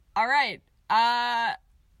All right.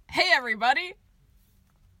 Hey everybody.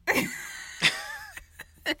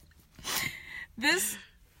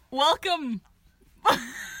 Welcome.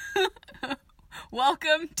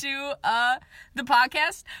 Welcome to the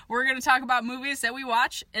podcast. We're going to talk about movies that we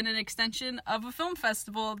watch in an extension of a film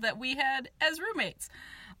festival that we had as roommates.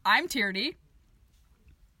 I'm Tierney.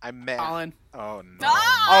 I'm Matt. Colin. Oh no.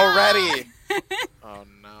 Ah! Already. Oh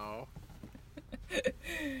no.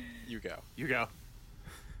 You go. You go.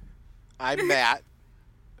 I'm Matt.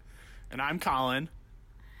 And I'm Colin.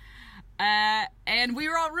 And we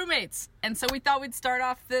were all roommates. And so we thought we'd start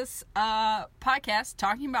off this podcast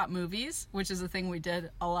talking about movies, which is a thing we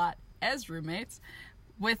did a lot as roommates,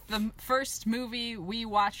 with the first movie we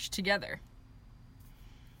watched together.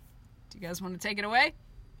 Do you guys want to take it away?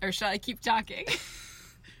 Or shall I keep talking?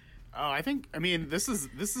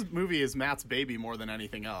 This movie is Matt's baby more than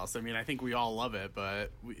anything else. I mean, I think we all love it,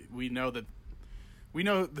 but we know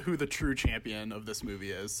who the true champion of this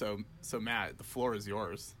movie is. So Matt, the floor is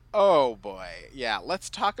yours. Oh boy. Yeah, let's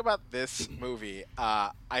talk about this movie.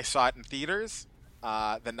 I saw it in theaters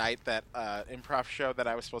the night that improv show that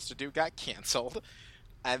I was supposed to do got canceled.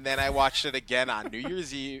 And then I watched it again on New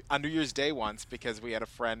Year's Day once because we had a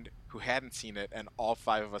friend who hadn't seen it, and all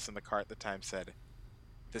five of us in the car at the time said,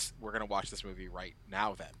 we're going to watch this movie right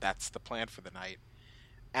now then. That's the plan for the night.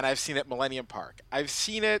 And I've seen it Millennium Park. I've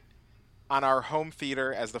seen it on our home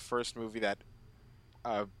theater as the first movie that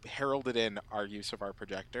heralded in our use of our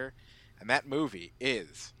projector. And that movie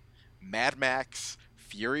is Mad Max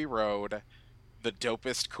Fury Road, the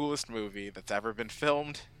dopest, coolest movie that's ever been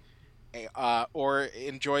filmed or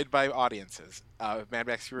enjoyed by audiences. Mad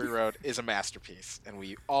Max Fury Road is a masterpiece, and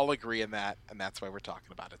we all agree in that, and that's why we're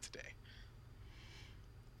talking about it today.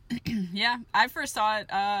 Yeah, I first saw it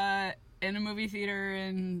in a movie theater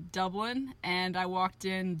in Dublin, and I walked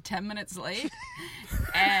in 10 minutes late,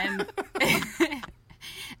 and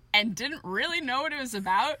and didn't really know what it was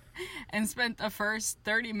about, and spent the first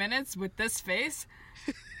 30 minutes with this face.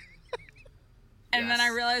 And then I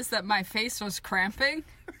realized that my face was cramping.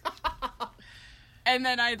 And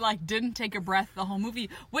then I didn't take a breath the whole movie,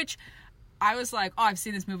 which I was like, oh, I've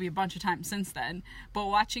seen this movie a bunch of times since then. But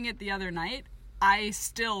watching it the other night, I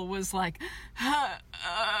still was like,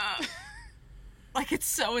 like, it's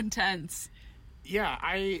so intense. Yeah,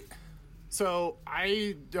 I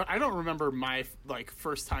don't remember my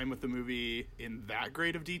first time with the movie in that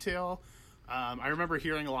great of detail. I remember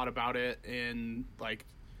hearing a lot about it in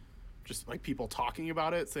just people talking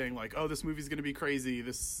about it, saying oh, this movie's gonna be crazy.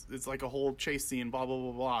 It's like a whole chase scene, blah blah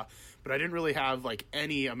blah blah. But I didn't really have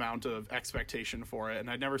any amount of expectation for it, and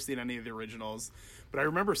I'd never seen any of the originals. But I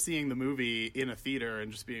remember seeing the movie in a theater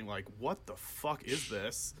and just being like, "What the fuck is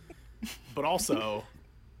this?" But also,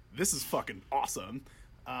 this is fucking awesome.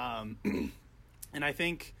 And I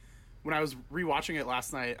think when I was rewatching it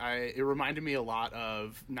last night, it reminded me a lot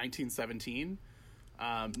of 1917.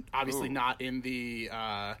 Obviously, not in the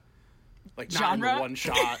not genre? in the one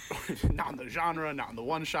shot, not in the genre, not in the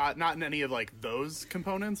one shot, not in any of those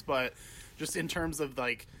components, but just in terms of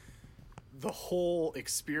the whole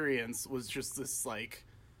experience was just this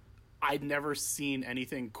I'd never seen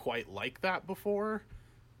anything quite like that before,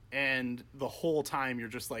 and the whole time you're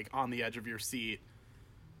just on the edge of your seat.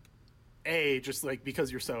 Just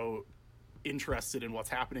because you're so interested in what's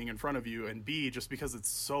happening in front of you, and B, just because it's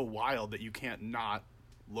so wild that you can't not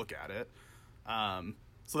look at it.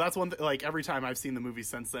 So that's one thing. Every time I've seen the movie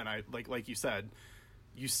since then, I like you said,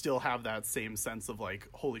 you still have that same sense of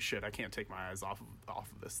holy shit, I can't take my eyes off of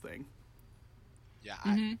this thing. Yeah,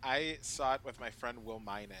 Mm-hmm. I saw it with my friend Will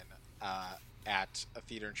Minen at a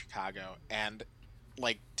theater in Chicago, and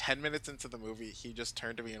 10 minutes into the movie, he just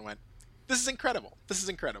turned to me and went, "This is incredible. This is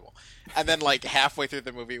incredible." And then halfway through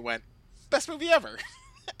the movie went, "Best movie ever."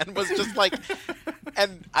 And was just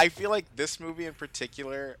and I feel like this movie in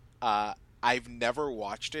particular, I've never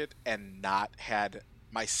watched it and not had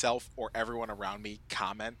myself or everyone around me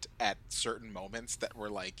comment at certain moments that were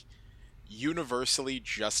universally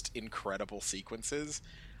just incredible sequences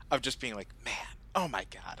of just being man, oh my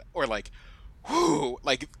god, or whoo,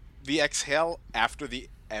 the exhale after the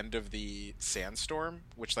end of the sandstorm,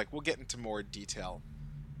 which we'll get into more detail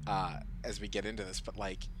as we get into this, but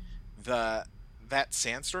that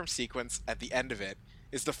sandstorm sequence at the end of it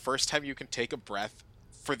is the first time you can take a breath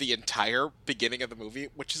for the entire beginning of the movie,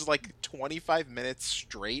 which is 25 minutes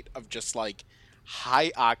straight of just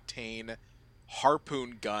high octane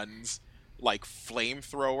harpoon guns,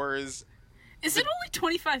 flamethrowers. Is it only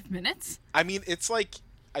 25 minutes? I mean, it's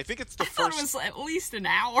I think it's the I first. thought it was at least an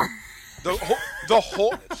hour. The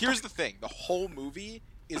whole. Here's the thing: the whole movie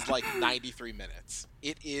is 93 minutes.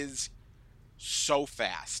 It is so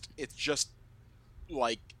fast. It's just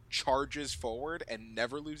like charges forward and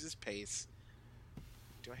never loses pace.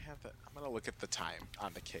 Do I have that? I'm gonna look at the time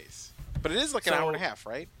on the case, but it is like an hour and a half,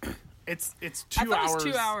 right? It's I 2 thought hours. it was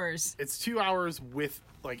 2 hours. It's 2 hours with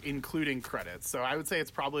like including credits. So I would say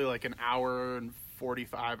it's probably like an hour and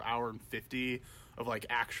 45, hour and 50 of like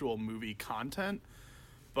actual movie content.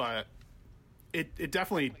 But it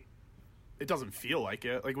definitely, it doesn't feel like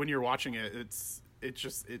it. Like when you're watching it, it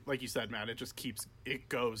just like you said, Matt, it just keeps, it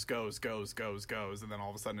goes, and then all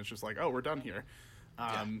of a sudden it's just like, oh, we're done here.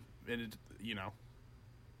 And it, you know.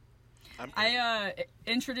 I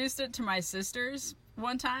introduced it to my sisters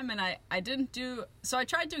one time, and I didn't do, so I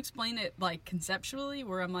tried to explain it like conceptually,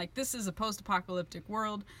 where I'm like, this is a post-apocalyptic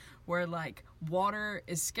world where like water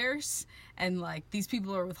is scarce and like these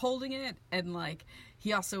people are withholding it, and like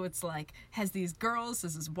he also, it's like, has these girls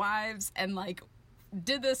as his wives, and like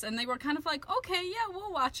did this, and they were kind of like, okay, yeah,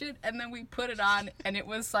 we'll watch it. And then we put it on, and it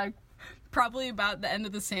was like probably about the end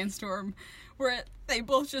of the sandstorm where they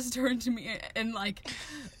both just turned to me, and like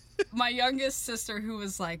my youngest sister, who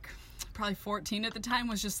was like probably 14 at the time,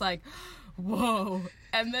 was just like, whoa.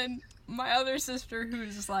 And then my other sister,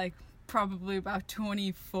 who's like probably about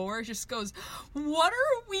 24, just goes, what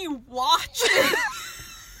are we watching?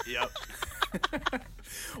 Yep.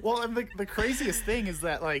 Well, and the craziest thing is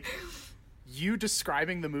that like you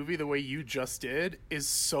describing the movie the way you just did is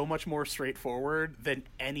so much more straightforward than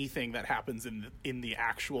anything that happens in the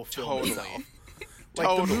actual film itself.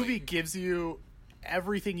 Like the movie gives you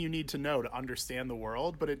everything you need to know to understand the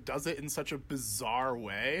world, but it does it in such a bizarre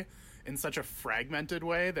way, in such a fragmented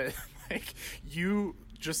way, that like you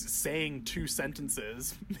just saying 2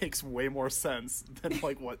 sentences makes way more sense than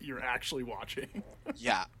like what you're actually watching.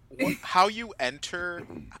 Yeah. How you enter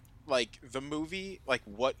like the movie, like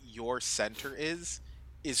what your center is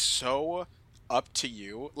so up to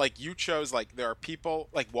you. Like you chose, like there are people,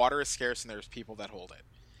 like water is scarce and there's people that hold it.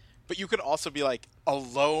 But you could also be like a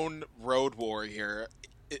lone road warrior,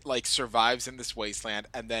 it like survives in this wasteland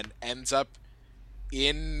and then ends up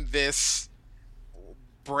in this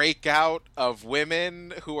breakout of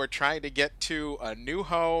women who are trying to get to a new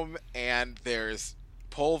home, and there's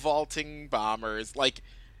pole vaulting bombers. Like,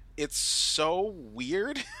 it's so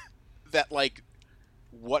weird that like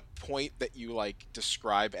what point that you like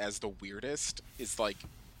describe as the weirdest is like,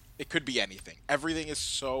 it could be anything. Everything is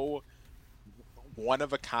so one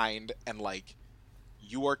of a kind, and like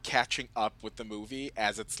you are catching up with the movie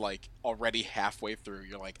as it's like already halfway through.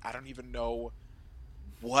 You're like, I don't even know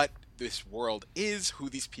what this world is, who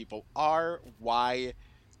these people are, why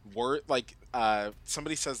we're like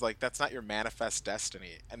somebody says like that's not your manifest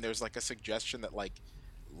destiny, and there's like a suggestion that like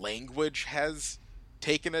language has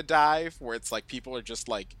taken a dive where it's like people are just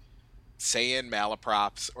like saying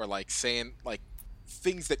malaprops or like saying like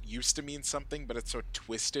things that used to mean something, but it's so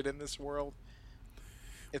twisted in this world.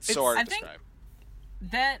 It's so hard to describe.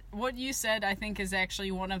 That what you said, I think, is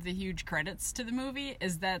actually one of the huge credits to the movie,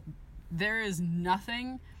 is that there is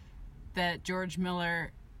nothing that George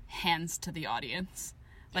Miller hands to the audience.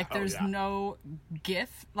 Like, there's no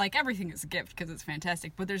gift. Like, everything is a gift because it's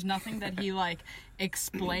fantastic, but there's nothing that he, like,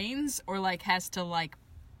 explains or, like, has to, like,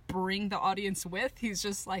 bring the audience with. He's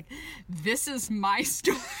just like, this is my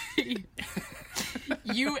story.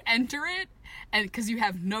 You enter it, and because you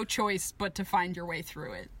have no choice but to find your way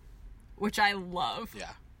through it, which I love.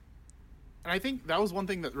 Yeah. And I think that was one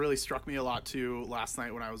thing that really struck me a lot too last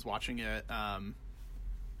night when I was watching it.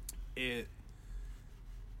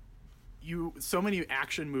 So many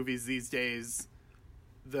action movies these days,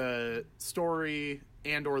 the story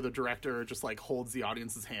and or the director just like holds the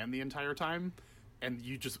audience's hand the entire time, and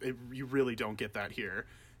you really don't get that here.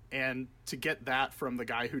 And to get that from the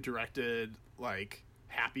guy who directed like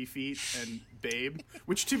Happy Feet and Babe,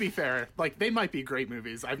 which, to be fair, like, they might be great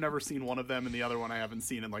movies. I've never seen one of them, and the other one I haven't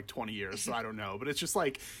seen in like 20 years, so I don't know. But it's just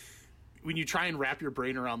like, when you try and wrap your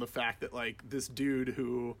brain around the fact that like this dude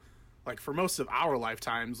who, like, for most of our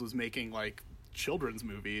lifetimes was making like children's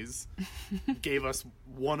movies, gave us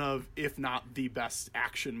one of, if not the best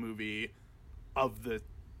action movie of the,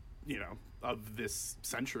 of this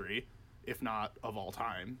century, if not of all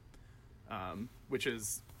time, which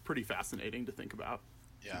is pretty fascinating to think about.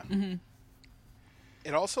 Yeah. Mm-hmm.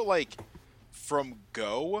 It also, like, from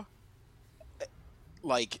go,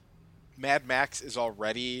 like, Mad Max is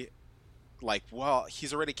already, like, well,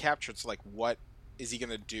 he's already captured, so, like, what is he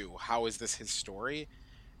going to do? How is this his story?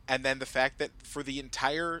 And then the fact that for the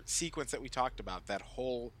entire sequence that we talked about, that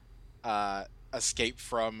whole escape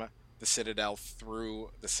from the Citadel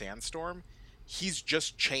through the sandstorm, he's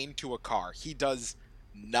just chained to a car. He does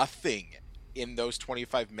nothing in those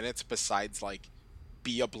 25 minutes besides, like,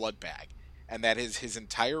 be a blood bag. and that is his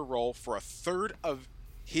entire role for a third of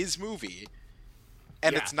his movie,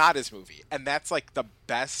 and Yeah. it's not his movie, and that's like the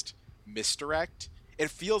best misdirect.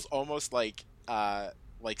 It feels almost like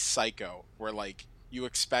Psycho, where like you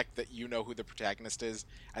expect that you know who the protagonist is,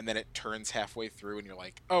 and then it turns halfway through, and you're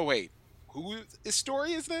like, oh wait, whose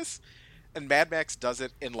story is this? And Mad Max does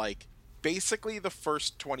it in like basically the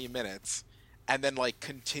first 20 minutes, and then like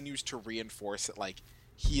continues to reinforce it. Like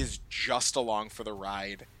he is just along for the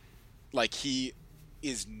ride. Like he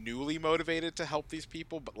is newly motivated to help these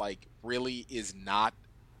people, but like really is not.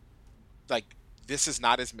 Like this is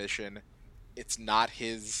not his mission. It's not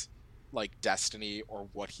his like destiny or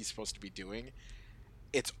what he's supposed to be doing.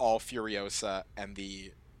 It's all Furiosa and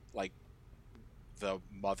the like the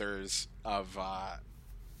mothers of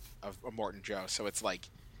Morton Joe. So it's like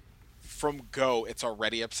from go, it's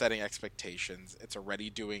already upsetting expectations. It's already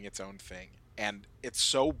doing its own thing, and it's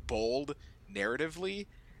so bold narratively,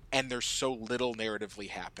 and there's so little narratively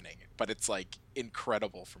happening. But it's like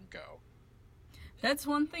incredible from go. That's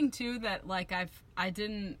one thing too that like I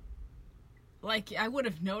didn't like. I would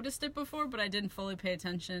have noticed it before, but I didn't fully pay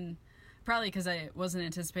attention. Probably because I wasn't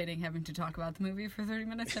anticipating having to talk about the movie for 30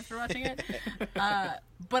 minutes after watching it.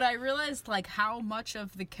 But I realized like how much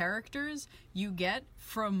of the characters you get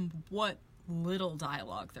from what little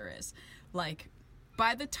dialogue there is. Like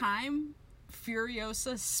by the time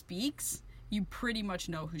Furiosa speaks, you pretty much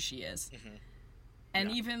know who she is. Mm-hmm. And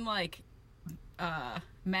Yeah. even like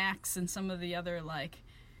Max and some of the other like,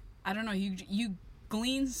 I don't know, you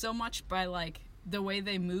glean so much by like the way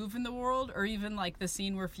they move in the world, or even like the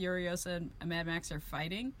scene where Furiosa and Mad Max are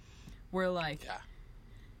fighting, where like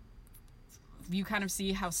you kind of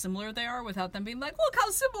see how similar they are without them being like, look how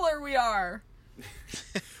similar we are.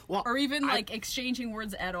 Well, Or even like exchanging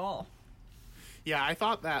words at all. Yeah, I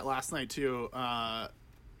thought that last night too. I'm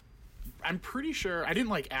pretty sure I didn't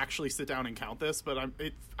like actually sit down and count this, but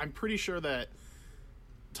I'm pretty sure that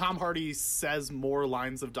Tom Hardy says more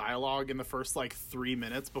lines of dialogue in the first like 3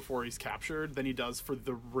 minutes before he's captured than he does for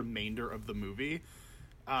the remainder of the movie.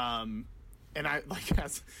 And I like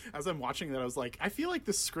as I'm watching that, I was like, I feel like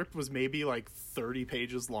the script was maybe like 30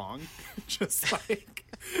 pages long. Just like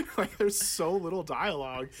there's so little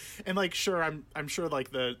dialogue. And like sure, I'm sure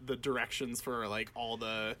like the directions for like all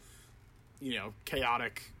the, you know,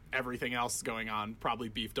 chaotic everything else going on probably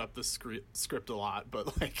beefed up the script a lot,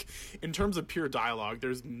 but like in terms of pure dialogue,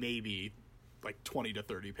 there's maybe like 20 to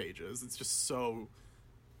 30 pages. It's just so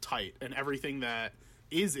tight, and everything that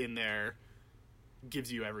is in there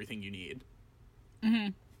gives you everything you need. Mm-hmm.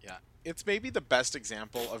 Yeah, it's maybe the best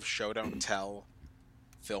example of show don't tell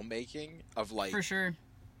filmmaking of like For sure.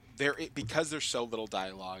 because there's so little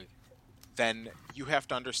dialogue, then you have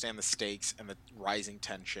to understand the stakes and the rising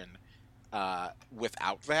tension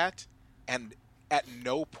without that, and at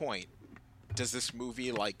no point does this movie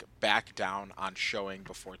like back down on showing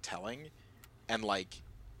before telling, and like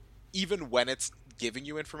even when it's giving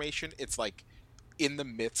you information, it's like in the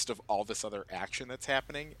midst of all this other action that's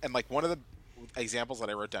happening. And like one of the examples that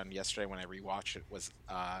I wrote down yesterday when I rewatched it was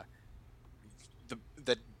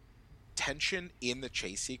the tension in the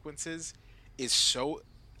chase sequences is so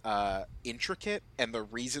intricate, and the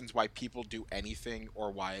reasons why people do anything or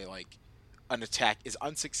why like an attack is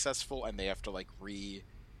unsuccessful and they have to like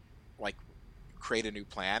create a new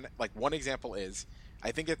plan. Like one example is,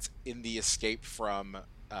 I think it's in the escape from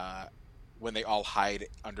when they all hide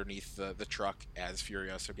underneath the truck as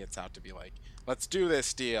Furiosa gets out to be like, let's do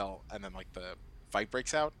this deal, and then like the fight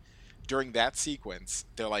breaks out. During that sequence,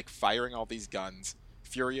 they're like firing all these guns.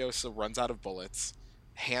 Furiosa runs out of bullets,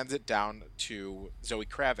 hands it down to Zoe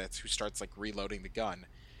Kravitz, who starts like reloading the gun.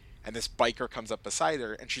 And this biker comes up beside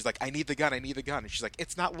her, and she's like, I need the gun. And she's like,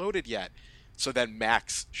 it's not loaded yet. So then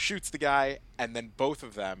Max shoots the guy, and then both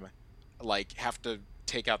of them like have to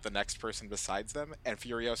take out the next person besides them. And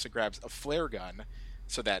Furiosa grabs a flare gun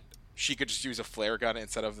so that she could just use a flare gun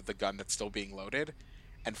instead of the gun that's still being loaded,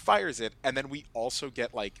 and fires it. And then we also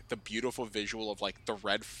get like the beautiful visual of like the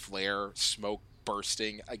red flare smoke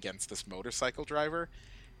bursting against this motorcycle driver,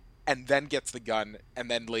 and then gets the gun.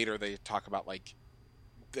 And then later they talk about like,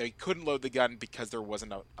 they couldn't load the gun because there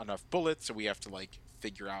wasn't enough bullets, so we have to like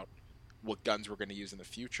figure out what guns we're going to use in the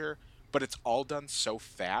future. But it's all done so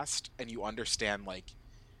fast, and you understand like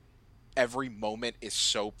every moment is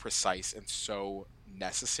so precise and so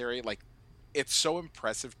necessary. Like it's so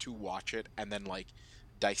impressive to watch it and then like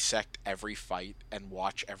dissect every fight and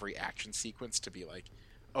watch every action sequence to be like,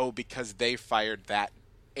 oh, because they fired that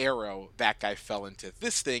arrow, that guy fell into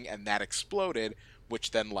this thing and that exploded,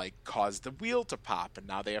 which then like caused the wheel to pop, and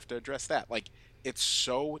now they have to address that. Like it's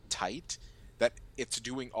so tight that it's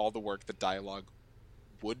doing all the work the dialogue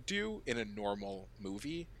would do in a normal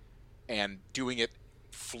movie, and doing it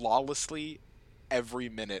flawlessly every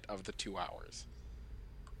minute of the 2 hours.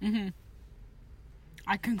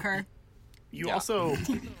 I concur. You Yeah. also,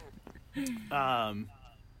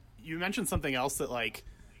 you mentioned something else that like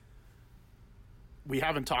we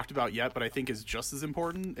haven't talked about yet, but I think is just as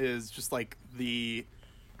important, is just like the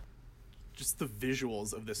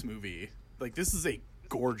visuals of this movie. Like, this is a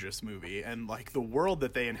gorgeous movie, and like the world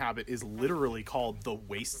that they inhabit is literally called the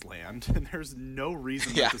Wasteland, and there's no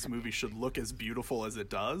reason Yeah. that this movie should look as beautiful as it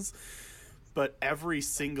does. But every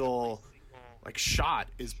single like shot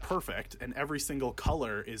is perfect, and every single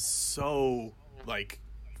color is so like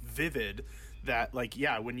vivid that like,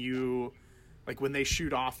 yeah, when you like when they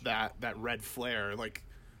shoot off that red flare, like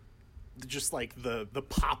just like the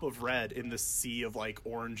pop of red in the sea of like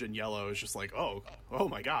orange and yellow is just like, oh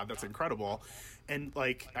my god, that's incredible. And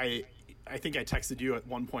like I think I texted you at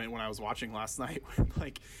one point when I was watching last night,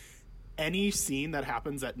 like any scene that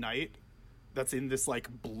happens at night that's in this like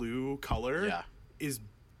blue color Yeah. is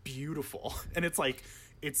beautiful. And it's like,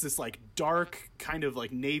 it's this like dark kind of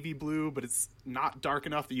like navy blue, but it's not dark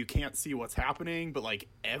enough that you can't see what's happening, but like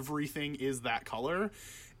everything is that color.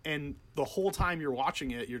 And the whole time you're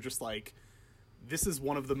watching it, you're just like, this is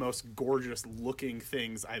one of the most gorgeous looking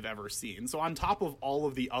things I've ever seen. So on top of all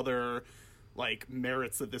of the other like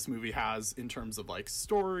merits that this movie has in terms of like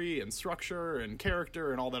story and structure and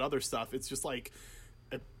character and all that other stuff, it's just like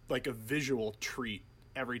a visual treat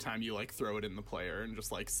every time you like throw it in the player and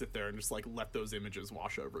just like sit there and just like let those images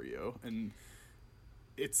wash over you, and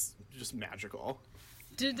it's just magical.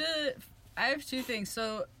 I have two things.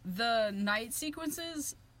 So the night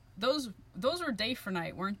sequences, those were day for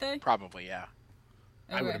night, weren't they? Probably, yeah.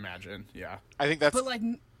 I would Okay. imagine, yeah. I think that's But like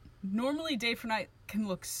normally day for night can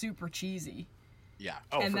look super cheesy. yeah.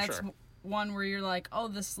 Oh, and for that's sure. one where you're like, oh,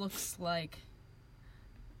 this looks like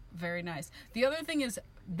very nice. The other thing is,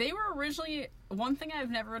 they were originally, one thing I've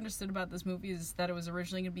never understood about this movie is that it was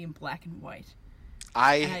originally going to be in black and white.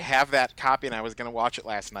 I I- have that copy, and I was going to watch it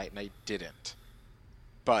last night, and I didn't.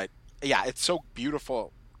 But yeah, it's so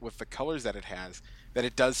beautiful with the colors that it has that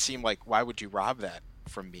it does seem like, why would you rob that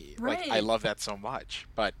from me? Like, I Right. love that so much.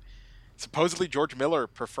 But supposedly George Miller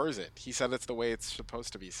prefers it. He said it's the way it's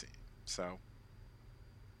supposed to be seen. So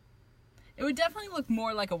It would definitely look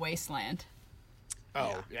more like a wasteland.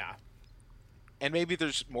 Oh, yeah. and maybe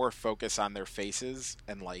there's more focus on their faces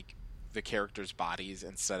and like the characters' bodies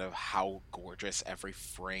instead of how gorgeous every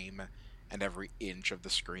frame and every inch of the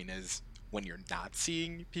screen is when you're not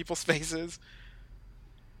seeing people's faces.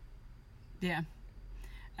 Yeah.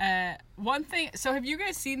 One thing, so have you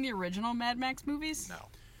guys seen the original Mad Max movies? No.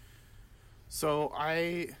 So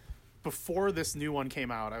before this new one came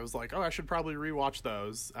out, I was like, oh, I should probably rewatch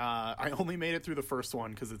those. I only made it through the first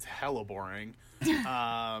one because it's hella boring.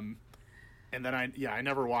 And then I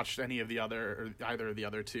never watched any of either of the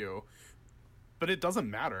other two. But it doesn't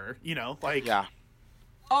matter, you know, like, Yeah.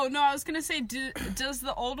 Oh, no, I was going to say, does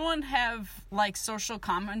the old one have, like, social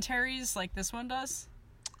commentaries like this one does?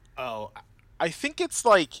 oh, I think it's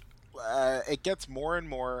like it gets more and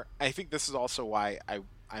more. I think this is also why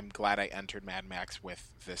I'm glad I entered Mad Max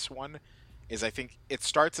with this one. Is I think it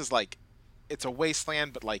starts as like it's a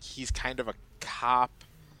wasteland, but like he's kind of a cop,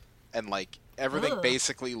 and like everything Ugh.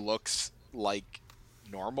 basically looks like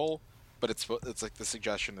normal, but it's like the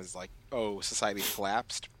suggestion is like, oh, society's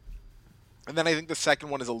collapsed. And then I think the second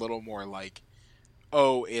one is a little more like,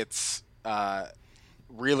 oh, it's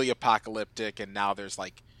really apocalyptic, and now there's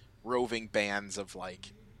like roving bands of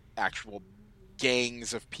like actual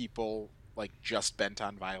gangs of people like just bent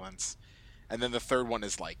on violence. And then the third one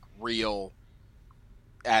is like real,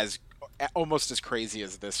 as almost as crazy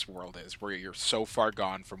as this world is, where you're so far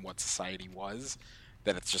gone from what society was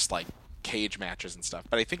that it's just like cage matches and stuff.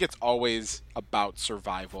 But I think it's always about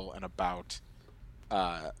survival and about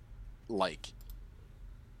like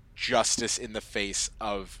justice in the face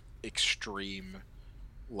of extreme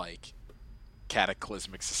like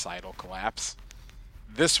cataclysmic societal collapse.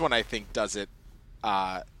 This one I think does it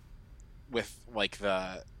with like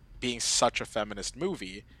the being such a feminist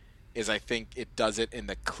movie, is I think it does it in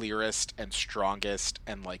the clearest and strongest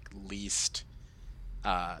and like least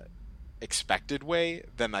expected way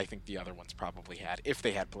than I think the other ones probably had, if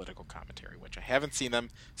they had political commentary, which I haven't seen them,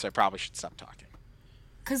 so I probably should stop talking.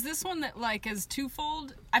 Because this one that like is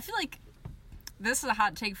twofold. I feel like this is a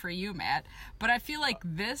hot take for you, Matt, but I feel like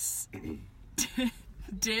this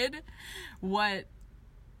did what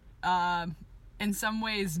in some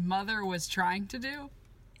ways Mother was trying to do.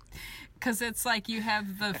 Because it's like you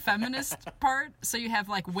have the feminist part, so you have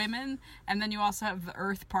like women, and then you also have the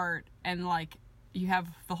earth part, and like you have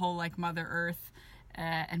the whole like Mother Earth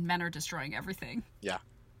and men are destroying everything. Yeah.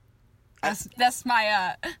 That's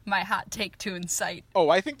my my hot take to incite. Oh,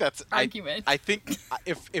 I think that's argument. I think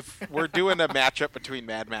if we're doing a matchup between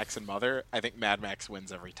Mad Max and Mother, I think Mad Max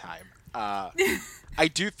wins every time. I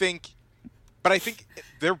do think, but I think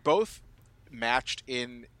they're both matched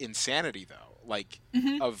in insanity, though, like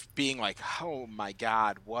of being like, oh my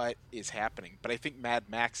god, what is happening? But I think Mad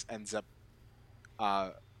Max ends up,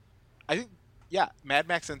 Mad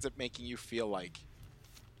Max ends up making you feel like,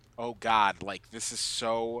 oh god, like this is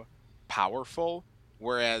so powerful,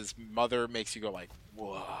 whereas Mother makes you go like,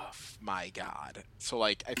 woof, my god. So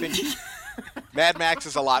like I think Mad Max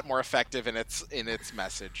is a lot more effective in its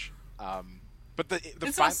message, but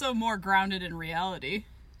it's also more grounded in reality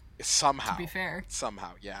somehow, to be fair.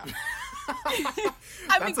 Yeah.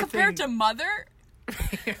 I mean, compared to Mother,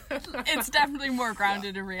 it's definitely more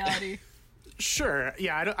grounded in reality. Sure,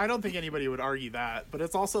 yeah, I don't think anybody would argue that, but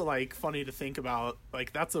it's also like funny to think about,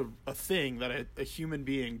 like that's a thing that a human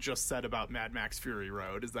being just said about Mad Max Fury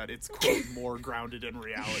Road, is that it's quote more grounded in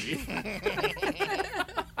reality.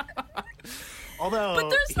 Although, but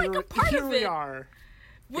there's like a part here of we it are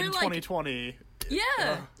in like, 2020.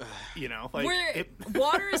 Yeah, you know, like where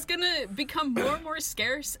water is gonna become more and more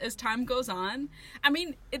scarce as time goes on. I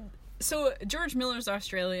mean, so George Miller's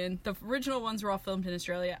Australian. The original ones were all filmed in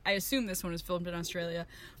Australia. I assume this one was filmed in Australia.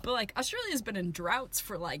 But, like, Australia's been in droughts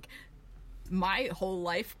for, like, my whole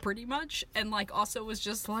life, pretty much. And, like, also was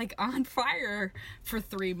just, like, on fire for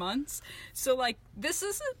 3 months. So, like, this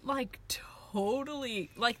isn't, like, totally...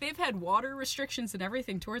 Like, they've had water restrictions and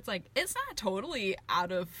everything towards, like, it's not totally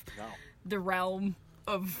out of the realm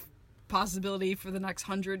of possibility for the next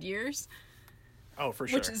 100 years. Oh, for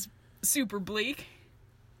sure. Which is super bleak.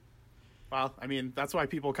 Well, I mean, that's why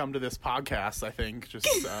people come to this podcast, I think, just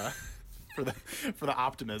for the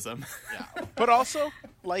optimism. Yeah. But also,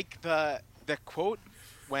 like, the quote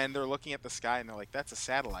when they're looking at the sky and they're like, that's a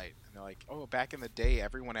satellite. And they're like, oh, back in the day,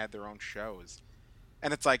 everyone had their own shows.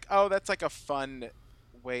 And it's like, oh, that's like a fun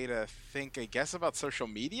way to think, I guess, about social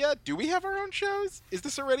media. Do we have our own shows? Is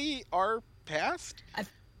this already our past?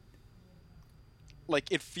 Like,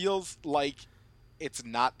 it feels like it's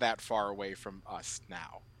not that far away from us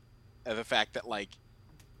now. The fact that, like,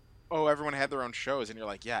 oh, everyone had their own shows, and you're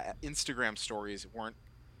like, yeah, Instagram stories weren't,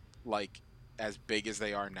 like, as big as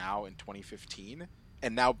they are now in 2015,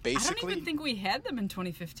 and now basically... I don't even think we had them in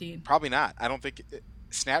 2015. Probably not. I don't think...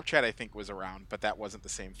 Snapchat, I think, was around, but that wasn't the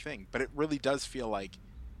same thing. But it really does feel like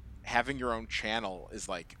having your own channel is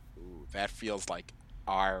like, ooh, that feels like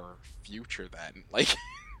our future then. Like,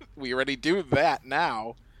 we already do that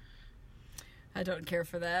now. I don't care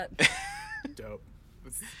for that. Dope.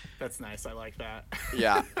 That's nice. I like that.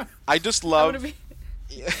 Yeah. I just love...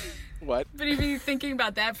 What? But you'd be thinking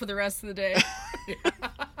about that for the rest of the day.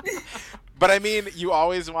 But I mean, you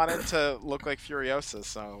always wanted to look like Furiosa,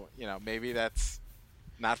 so, you know, maybe that's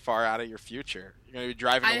not far out of your future. You're going to be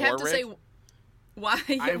driving a war rig? I have to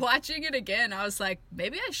say, watching it again, I was like,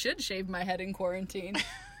 maybe I should shave my head in quarantine.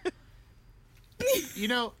 You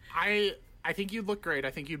know, I think you'd look great. I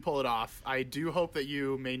think you'd pull it off. I do hope that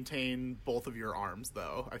you maintain both of your arms,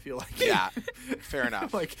 though. I feel like... Yeah, fair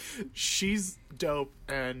enough. Like, she's dope,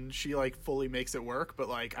 and she, like, fully makes it work, but,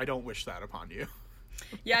 like, I don't wish that upon you.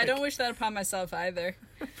 Yeah, like, I don't wish that upon myself either.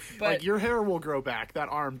 But like, your hair will grow back. That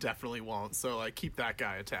arm definitely won't, so, like, keep that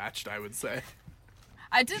guy attached, I would say.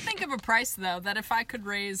 I did think of a price, though, that if I could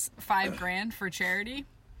raise $5,000 for charity,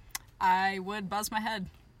 I would buzz my head.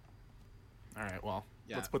 All right, well...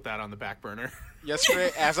 Yeah. Let's put that on the back burner.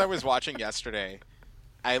 Yesterday, as I was watching yesterday,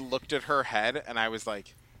 I looked at her head and I was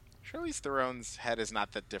like, Charlize Theron's head is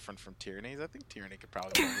not that different from Tierney's. I think Tierney could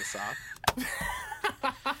probably pull this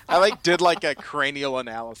off. I like did like a cranial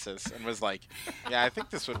analysis and was like, yeah, I think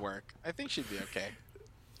this would work. I think she'd be okay.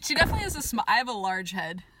 She definitely has I have a large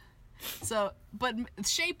head. So, but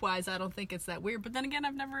shape-wise, I don't think it's that weird. But then again,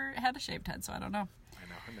 I've never had a shaped head, so I don't know. I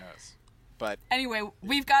know, who knows? But anyway,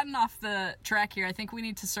 we've gotten off the track here. I think we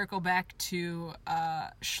need to circle back to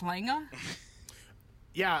Schlange.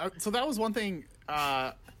 Yeah, so that was one thing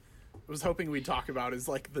I was hoping we'd talk about is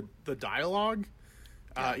like the dialogue.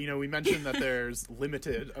 You know, we mentioned that there's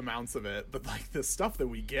limited amounts of it, but like the stuff that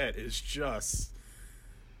we get is just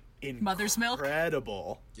incredible. Mother's milk.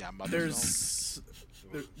 Yeah, mother's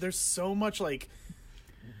milk. There's so much like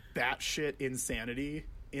batshit insanity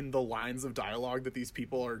in the lines of dialogue that these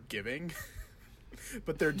people are giving,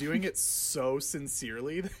 but they're doing it so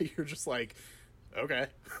sincerely that you're just like, okay,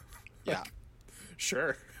 yeah, like,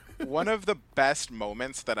 sure. One of the best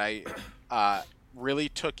moments that I really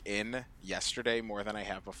took in yesterday more than I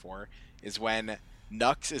have before is when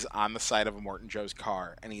Nux is on the side of Immortan Joe's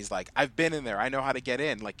car, and he's like, I've been in there. I know how to get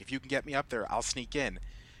in. Like, if you can get me up there, I'll sneak in.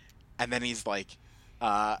 And then he's like,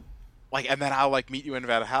 and then I'll, like, meet you in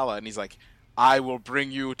Valhalla. And he's like, I will bring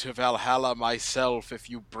you to Valhalla myself if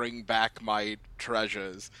you bring back my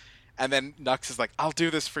treasures. And then Nux is like, I'll do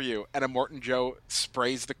this for you. And Immortan Joe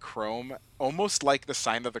sprays the chrome, almost like the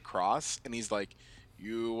sign of the cross. And he's like,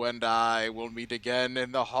 you and I will meet again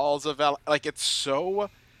in the halls of Valhalla. Like, it's so,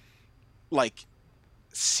 like,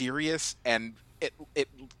 serious, and it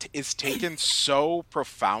is taken so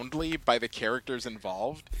profoundly by the characters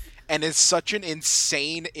involved, and is such an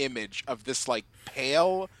insane image of this, like,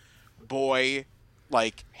 pale boy,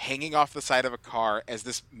 like, hanging off the side of a car as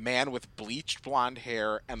this man with bleached blonde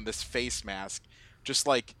hair and this face mask just,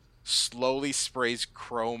 like, slowly sprays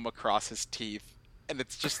chrome across his teeth. And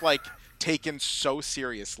it's just, like, taken so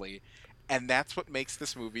seriously. And that's what makes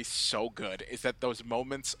this movie so good, is that those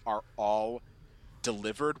moments are all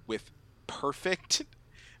delivered with perfect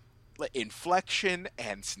inflection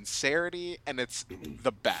and sincerity, and it's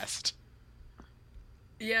the best.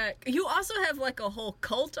 Yeah, you also have, like, a whole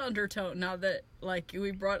cult undertone now that, like,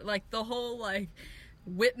 we brought, like, the whole, like,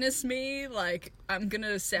 witness me, like, I'm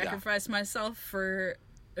gonna sacrifice myself for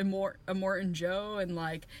Immortan Joe, and,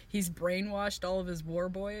 like, he's brainwashed all of his war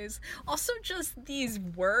boys. Also, just these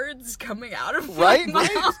words coming out of my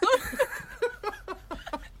mouth.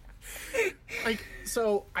 Like,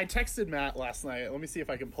 so I texted Matt last night. Let me see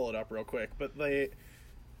if I can pull it up real quick. But the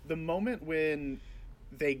moment when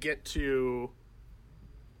they get to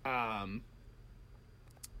like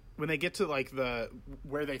the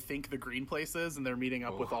where they think the green place is, and they're meeting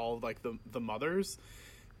up with all, like, the mothers,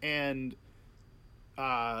 and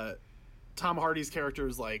Tom Hardy's character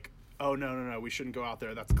is like, oh, no, we shouldn't go out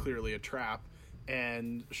there, that's clearly a trap.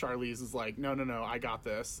 And Charlize is like, no, I got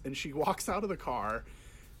this. And she walks out of the car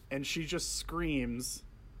and she just screams,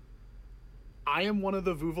 I am one of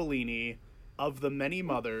the Vuvolini of the many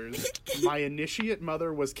mothers. My initiate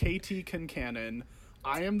mother was KT Concannon.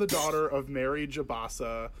 I am the daughter of Mary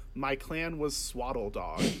Jabasa. My clan was Swaddle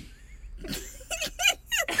Dog.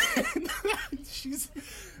 She's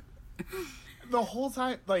the whole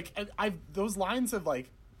time, like, I've those lines have, like,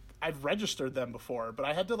 I've registered them before, but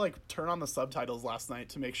I had to, like, turn on the subtitles last night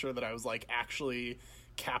to make sure that I was, like, actually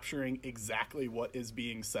capturing exactly what is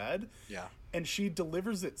being said. Yeah. And she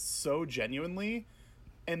delivers it so genuinely,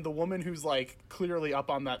 and the woman who's, like, clearly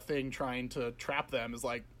up on that thing trying to trap them is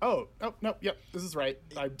like, oh no, yep, this is right.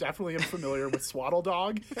 I definitely am familiar with Swaddle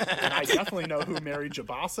Dog, and I definitely know who Mary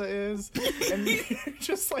Jabasa is. And you're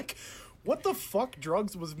just like, what the fuck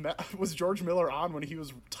drugs was George Miller on when he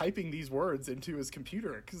was typing these words into his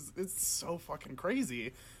computer? Because it's so fucking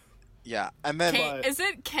crazy. Yeah, and then is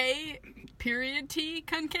it K.T.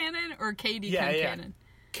 Concannon or KD Concannon?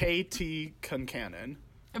 KT Concannon.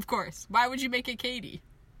 Of course. Why would you make it Katie?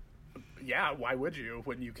 Yeah, why would you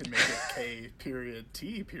when you can make it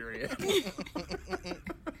K.T.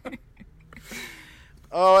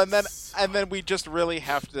 Oh, and then we just really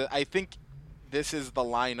have to. I think this is the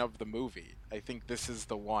line of the movie. I think this is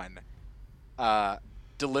the one,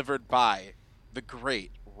 delivered by the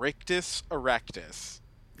great Rictus Erectus.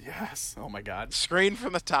 Yes. Oh my God. Screened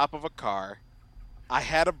from the top of a car. I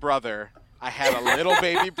had a brother. I had a little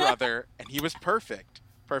baby brother, and he was perfect.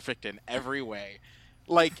 Perfect in every way.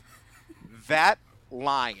 Like, that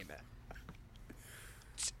line,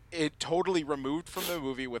 it totally removed from the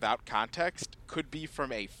movie without context, could be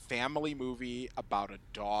from a family movie about a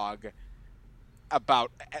dog,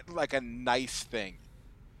 about, like, a nice thing.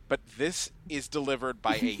 But this is delivered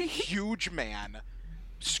by a huge man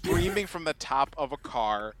screaming from the top of a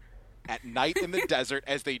car at night in the desert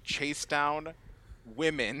as they chase down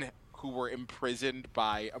women who were imprisoned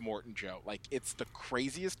by Immortan Joe. Like, it's the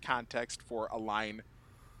craziest context for a line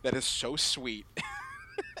that is so sweet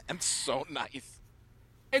and so nice.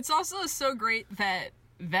 It's also so great that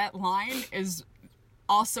that line is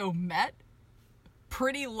also met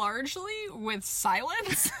pretty largely with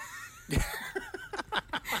silence.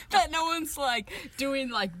 That no one's, like, doing,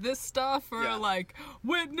 like, this stuff or like,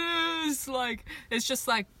 witness, like, it's just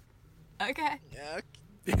like, okay. Yeah.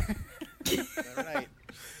 All right.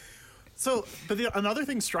 So, but another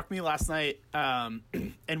thing struck me last night, and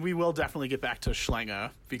we will definitely get back to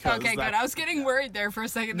Schlenga because okay, good. I was getting worried there for a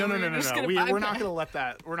second. No. We're not going to let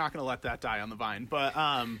that. We're not going to let that die on the vine. But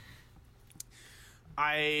when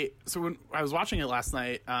I was watching it last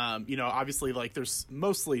night, obviously, like, there's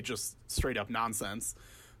mostly just straight up nonsense.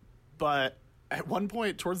 But at one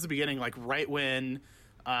point towards the beginning, like right when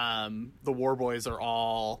the War Boys are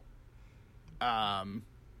all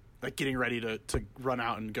like getting ready to run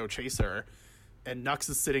out and go chase her, and Nux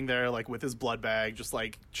is sitting there like with his blood bag, just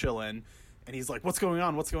like chilling, and he's like, "What's going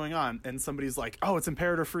on? What's going on?" And somebody's like, "Oh, it's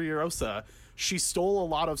Imperator Furiosa. She stole a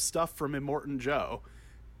lot of stuff from Immortan Joe."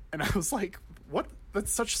 And I was like, "What?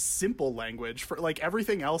 That's such simple language for like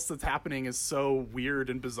everything else that's happening is so weird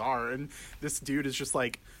and bizarre." And this dude is just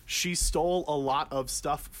like, "She stole a lot of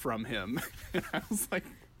stuff from him." And I was like,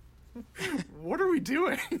 "What are we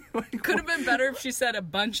doing?" Like, Could have been better if she said a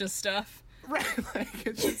bunch of stuff. right? Like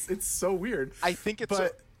it's so weird. I think it's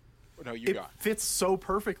But no, you it got. fits so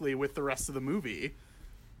perfectly with the rest of the movie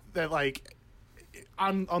that like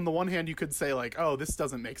on the one hand you could say like, oh, this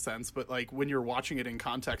doesn't make sense, but like when you're watching it in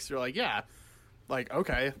context, you're like, yeah, like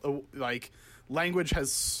okay, like language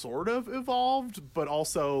has sort of evolved, but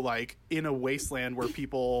also like in a wasteland where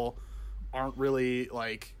people aren't really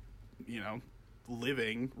like, you know,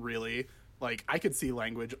 living really, like I could see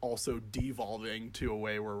language also devolving to a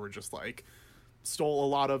way where we're just like stole a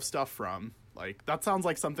lot of stuff from. Like that sounds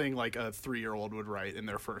like something like a 3-year-old would write in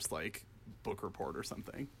their first like book report or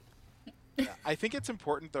something. Yeah. I think it's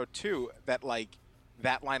important though too that like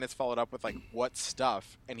that line is followed up with like what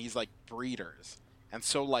stuff, and he's like breeders, and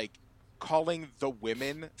so like calling the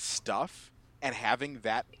women stuff and having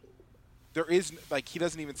that, there is like he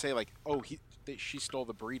doesn't even say like, oh, she stole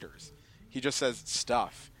the breeders. He just says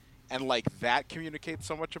stuff, and like that communicates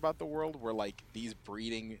so much about the world where like these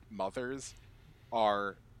breeding mothers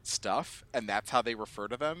are stuff, and that's how they refer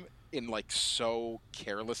to them in like so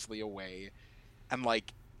carelessly a way. And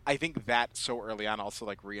like I think that so early on also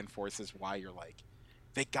like reinforces why you're like,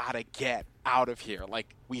 they gotta get out of here.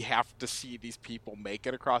 Like we have to see these people make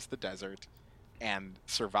it across the desert and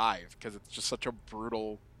survive, because it's just such a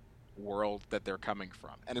brutal world that they're coming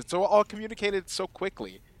from, and it's all communicated so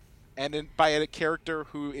quickly and by a character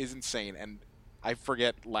who is insane. And I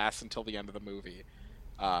forget lasts until the end of the movie.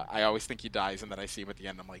 I always think he dies, and then I see him at the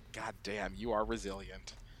end. I'm like, God damn, you are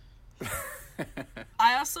resilient.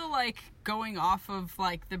 I also like going off of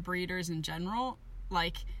like the breeders in general.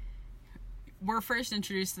 Like we're first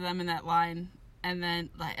introduced to them in that line, and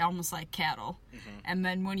then like almost like cattle. Mm-hmm. And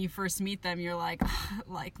then when you first meet them, you're like,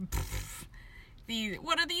 what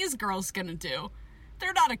are these girls gonna do?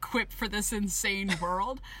 They're not equipped for this insane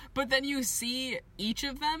world. But then you see each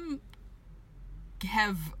of them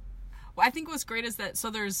have. Well, I think what's great is that, so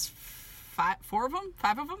there's 5 of them?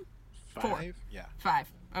 5 of them? 4. Yeah.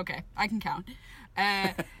 5. Okay, I can count.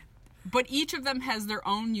 But each of them has their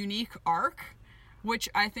own unique arc, which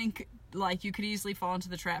I think, like, you could easily fall into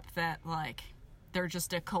the trap that, like, they're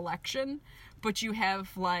just a collection. But you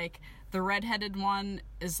have, like, the redheaded one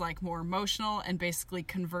is, like, more emotional and basically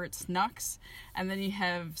converts Nux. And then you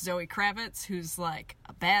have Zoe Kravitz, who's, like,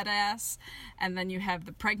 a badass. And then you have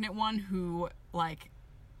the pregnant one who, like,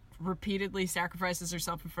 repeatedly sacrifices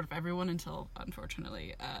herself in front of everyone until,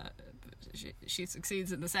 unfortunately, she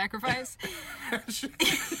succeeds in the sacrifice. It's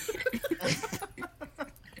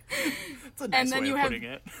a nice way of putting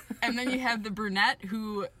it. And then you have the brunette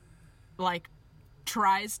who, like,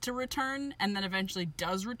 tries to return and then eventually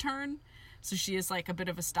does return. So she is, like, a bit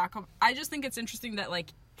of a stock up. I just think it's interesting that,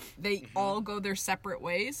 like, they all go their separate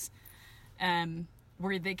ways,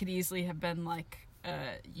 where they could easily have been, like,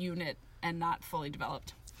 a unit and not fully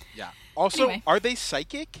developed. Yeah. Also, anyway. Are they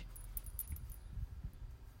psychic?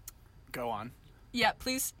 Go on. Yeah,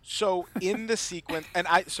 please. So in the sequence, and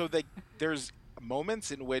there's moments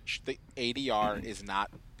in which the ADR is not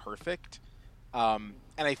perfect, and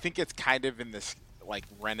I think it's kind of in this like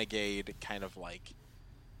renegade kind of like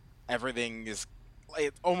everything is.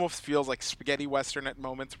 It almost feels like spaghetti western at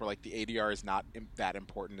moments where like the ADR is not that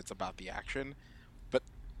important. It's about the action. But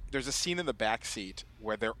there's a scene in the back seat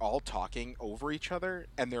where they're all talking over each other,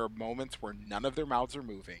 and there are moments where none of their mouths are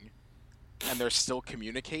moving, and they're still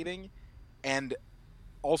communicating. And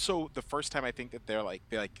also, the first time I think that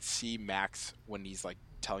they see Max when he's like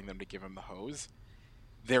telling them to give him the hose,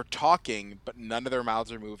 they're talking, but none of their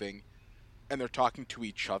mouths are moving, and they're talking to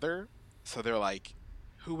each other. So they're like,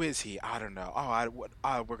 "Who is he? I don't know.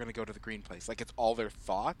 We're gonna go to the green place." Like it's all their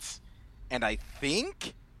thoughts, and I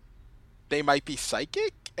think they might be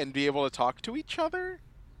psychic and be able to talk to each other,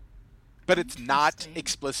 but it's not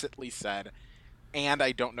explicitly said. And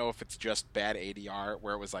I don't know if it's just bad ADR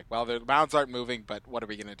where it was like, well, their mouths aren't moving, but what are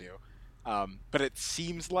we going to do? But it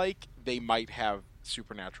seems like they might have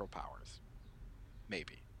supernatural powers.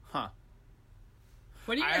 Maybe. Huh.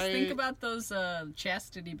 What do you guys think about those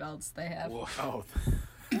chastity belts they have? Woof. Oh.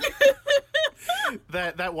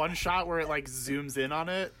 that one shot where it like zooms in on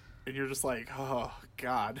it and you're just like, oh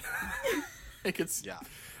god. Like it's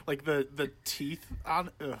like the teeth on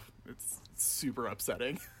it's super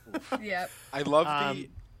upsetting. Yeah. I love the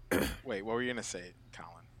wait, what were you gonna say,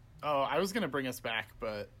 Colin? Oh, I was gonna bring us back,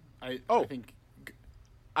 but I think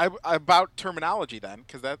About terminology then,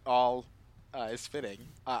 because that all is fitting.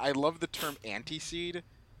 I love the term anti-seed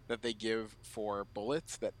that they give for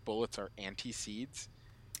bullets. That bullets are anti-seeds,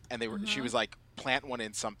 and she was like, plant one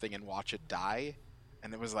in something and watch it die,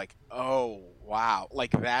 and it was like, oh wow,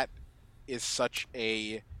 like that is such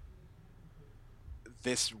a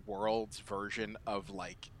this world's version of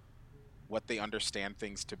like what they understand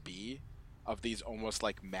things to be, of these almost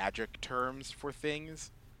like magic terms for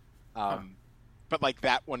things. But like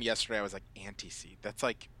that one yesterday, I was like, anti-seed. That's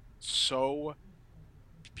like so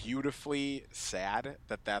beautifully sad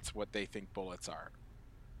that that's what they think bullets are.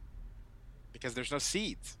 Because there's no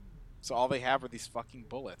seeds. So all they have are these fucking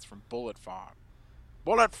bullets from Bullet Farm.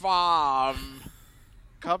 Bullet Farm!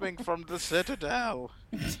 Coming from the Citadel.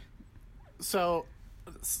 So,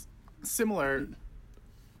 similar,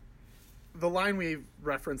 the line we've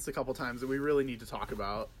referenced a couple times that we really need to talk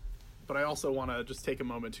about, but I also want to just take a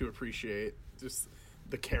moment to appreciate just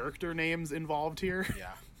the character names involved here.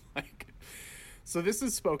 Yeah. So this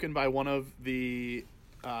is spoken by one of the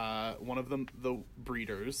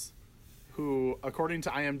breeders, who, according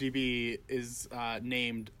to IMDb, is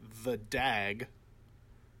named the Dag,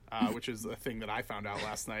 which is a thing that I found out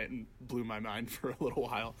last night and blew my mind for a little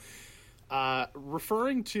while.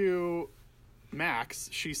 Referring to Max,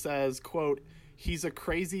 she says, quote, "He's a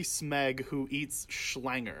crazy smeg who eats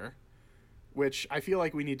schlanger," which I feel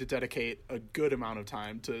like we need to dedicate a good amount of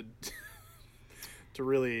time to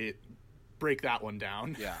really break that one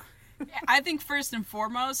down. Yeah. I think first and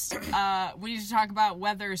foremost, we need to talk about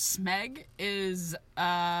whether Smeg is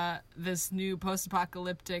this new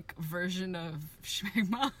post-apocalyptic version of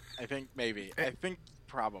Schmegma. I think maybe. I think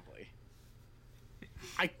probably.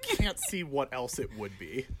 I can't see what else it would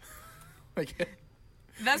be. Like,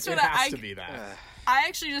 That's what it has to be that. I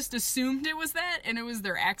actually just assumed it was that, and it was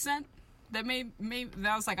their accent that made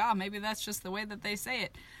that I was like, maybe that's just the way that they say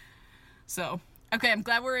it. So, okay, I'm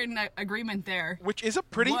glad we're in agreement there. Which is a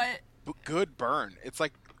pretty good burn. It's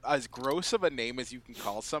like as gross of a name as you can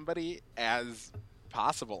call somebody as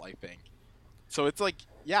possible, I think. So it's like,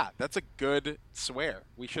 yeah, that's a good swear.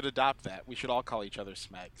 We should adopt that. We should all call each other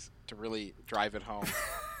Smegs to really drive it home.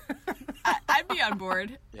 I'd be on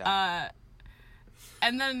board. Yeah.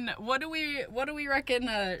 And then what do we reckon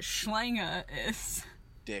Schlange is?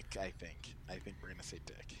 Dick, I think. I think we're gonna say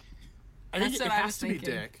Dick. I think That's it what I has was to be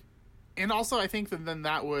thinking. Dick. And also, I think that then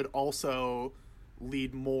that would also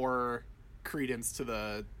lead more credence to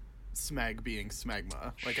the Smeg being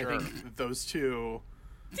Smegma. Like, Sure. I think those two,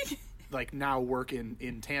 like, now work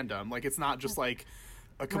in tandem. Like, it's not just, like,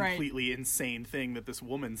 a completely insane thing that this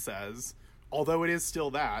woman says. Although it is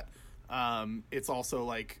still that. It's also,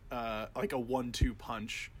 like a 1-2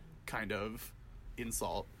 punch kind of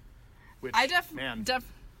insult. Which,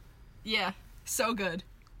 yeah, so good.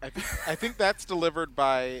 I think that's delivered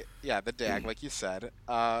by, the Dag, like you said.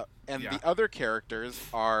 And the other characters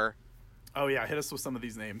are... Oh, yeah, hit us with some of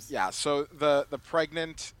these names. Yeah, so the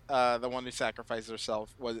pregnant, the one who sacrificed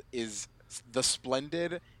herself, is the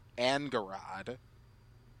Splendid Angarad.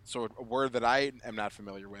 So a word that I am not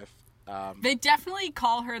familiar with. They definitely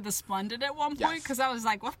call her the Splendid at one point, Yes. because I was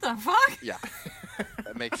like, what the fuck? Yeah,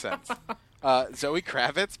 that makes sense. Zoe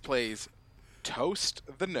Kravitz plays Toast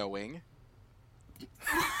the Knowing.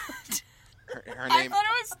 Her name...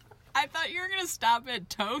 I thought you were gonna stop at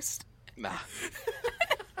Toast. Nah,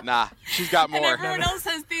 she's got more. And everyone else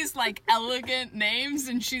has these like elegant names,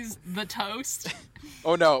 and she's the Toast.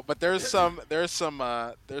 Oh no, but there's some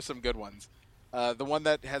good ones. The one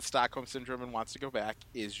that has Stockholm Syndrome and wants to go back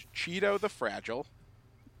is Cheeto the Fragile.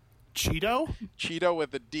 Cheeto? Cheeto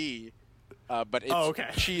with a D, but it's okay.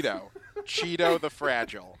 Cheeto. Cheeto the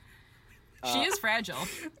Fragile. She is fragile.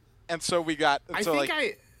 And so we got... There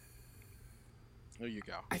you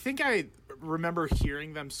go. I think I remember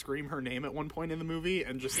hearing them scream her name at one point in the movie,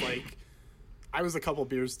 and just like, I was a couple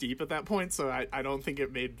beers deep at that point, so I don't think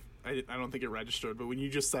it made... I don't think it registered, but when you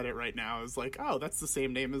just said it right now, I was like, oh, that's the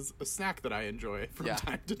same name as a snack that I enjoy from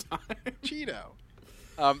time to time. Cheeto.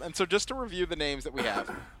 And so just to review the names that we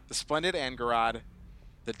have, the Splendid Angarad,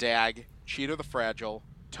 the Dag, Cheeto the Fragile,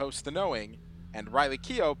 Toast the Knowing, and Riley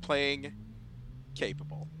Keough playing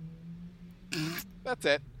Capable. That's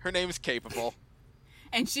it. Her name is Capable.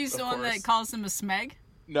 And she's the Of one that course. calls him a Smeg?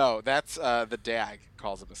 No, that's the Dag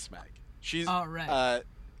calls him a Smeg. She's right.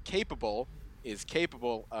 Capable is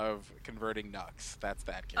capable of converting Nux. That's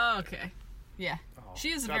that character. Oh, okay. Yeah. She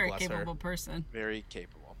is a God very bless her. capable person. Very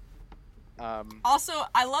capable. Also,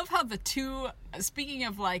 I love how the two, speaking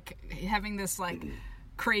of like having this like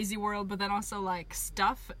crazy world, but then also like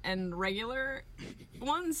stuff and regular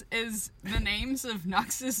ones, is the names of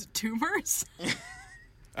Nux's tumors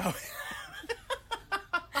Oh,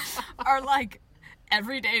 are like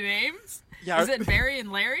everyday names. Yeah. Is it Barry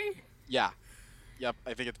and Larry? Yeah. Yep,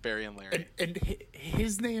 I think it's Barry and Larry. and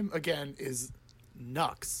his name again is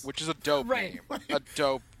Nux. Which is a dope Right. name. A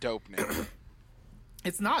dope name.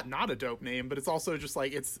 It's not a dope name, but it's also just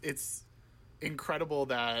like it's incredible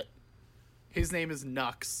that his name is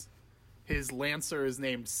Nux, his Lancer is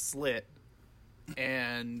named Slit,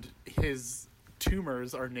 and his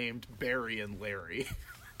tumors are named Barry and Larry.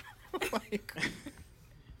 Like,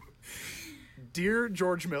 dear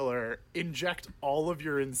George Miller, inject all of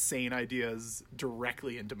your insane ideas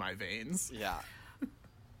directly into my veins. Yeah.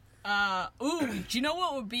 Ooh, do you know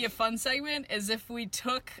what would be a fun segment? Is if we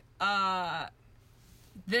took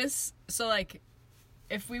this. So like,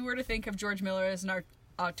 if we were to think of George Miller as an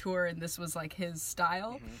auteur and this was like his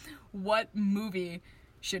style, what movie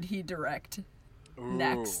should he direct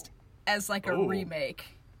next as like a Ooh. remake?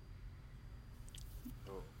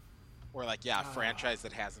 Or like, yeah, a franchise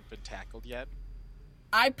that hasn't been tackled yet.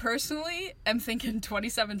 I personally am thinking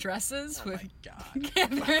 27 Dresses Oh with my god.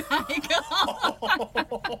 Catherine Heigl.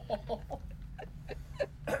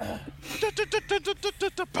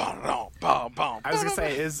 I was gonna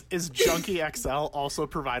say, is Junkie XL also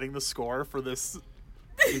providing the score for this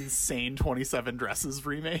insane 27 Dresses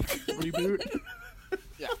remake reboot?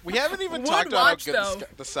 Yeah, we haven't even Would talked about watch, how good though.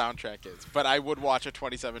 the soundtrack is, but I would watch a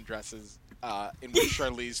 27 Dresses in which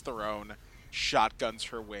Charlize Theron shotguns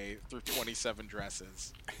her way through 27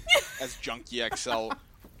 dresses as Junkie XL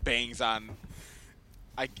bangs on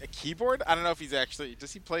a keyboard. I don't know if he's actually...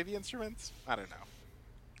 Does he play the instruments? I don't know.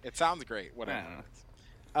 It sounds great. Whatever.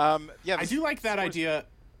 Yeah, I do like that idea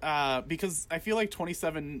because I feel like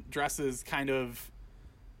 27 Dresses kind of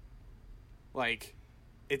like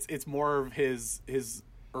it's more of his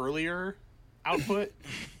earlier output.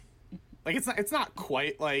 Like it's not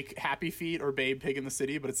quite like Happy Feet or Babe Pig in the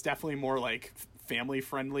City, but it's definitely more like family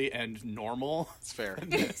friendly and normal. It's fair. than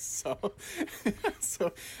this.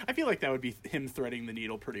 So I feel like that would be him threading the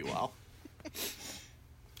needle pretty well.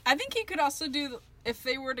 I think he could also do, if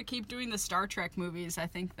they were to keep doing the Star Trek movies, I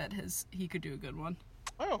think that he could do a good one.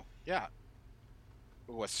 Oh, yeah.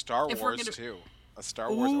 Ooh, a Star If we're Wars, gonna- too. A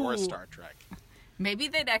Star Wars or a Ooh. Star Trek. Maybe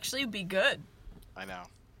they'd actually be good. I know.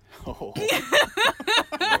 Oh.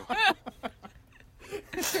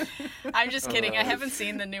 I'm just kidding. I haven't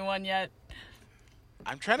seen the new one yet.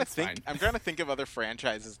 I'm trying to It's think. fine. I'm trying to think of other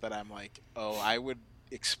franchises that I'm like, oh, I would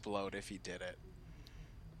explode if he did it.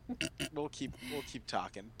 We'll keep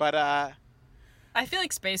talking, but I feel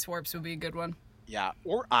like Space Warps would be a good one. yeah.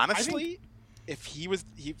 Or honestly, if he was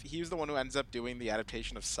the one who ends up doing the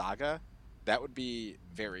adaptation of Saga, that would be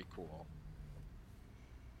very cool.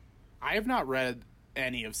 I have not read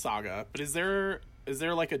any of Saga, but is there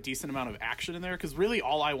like a decent amount of action in there? Because really,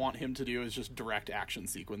 all I want him to do is just direct action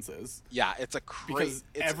sequences. Yeah, it's a Because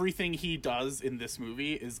it's everything he does in this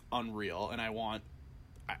movie is unreal, and I want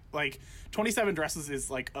like 27 Dresses is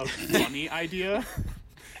like a funny idea.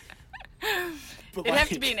 But It'd have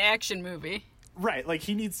to be an action movie. right. Like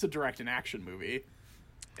he needs to direct an action movie,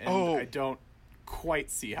 and Oh. I don't quite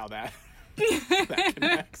see how that that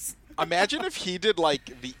connects. Imagine if he did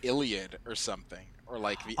like the Iliad or something, or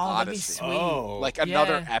like the Oh, that'd be Odyssey. sweet. Oh, Like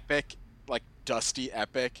another Yeah. epic, like dusty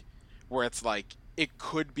epic, where it's like it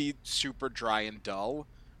could be super dry and dull,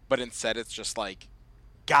 but instead it's just like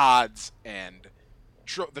gods and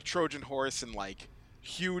the Trojan horse and like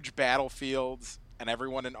huge battlefields and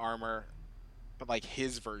everyone in armor, but like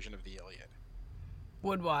his version of the Iliad.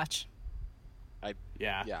 Would watch.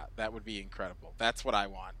 yeah. Yeah, that would be incredible. That's what I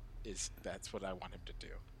want. That's what I want him to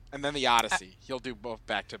do. And then the Odyssey, he'll do both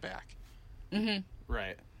back to back. Mm-hmm.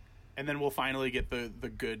 Right. And then we'll finally get the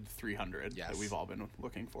good 300 Yes. that we've all been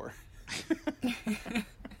looking for.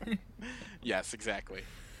 Yes, exactly.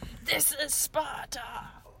 This is Sparta.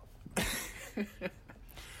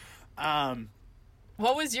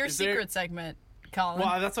 What was your Is there- secret segment, Colin?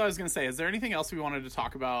 Well, that's what I was going to say. Is there anything else we wanted to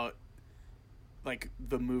talk about, like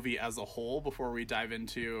the movie as a whole, before we dive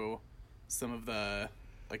into some of the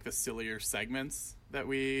like the sillier segments that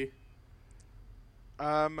we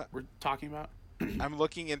were talking about? I'm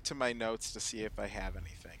looking into my notes to see if I have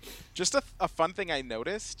anything. Just a fun thing I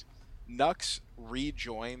noticed: Nux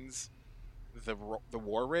rejoins the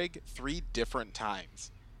war rig 3 different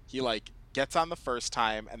times. He like gets on the first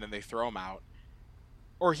time, and then they throw him out,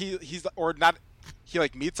 or he's or not. He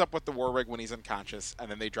like meets up with the war rig when he's unconscious, and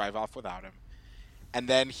then they drive off without him. And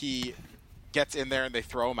then he gets in there, and they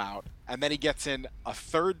throw him out. And then he gets in a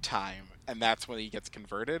third time, and that's when he gets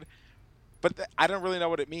converted. But I don't really know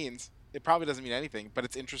what it means. It probably doesn't mean anything, but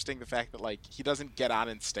it's interesting the fact that like he doesn't get on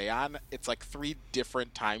and stay on. It's like 3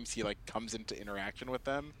 different times he like comes into interaction with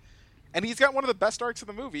them. And he's got one of the best arcs of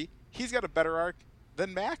the movie. He's got a better arc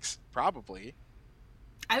than Max, probably.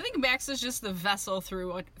 I think Max is just the vessel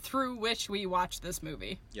through which we watch this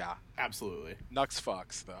movie. Yeah. Absolutely. Nux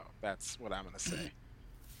fucks, though. That's what I'm going to say.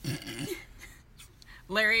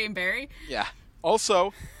 Larry and Barry? Yeah.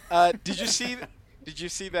 Also, did you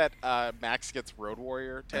see that Max gets Road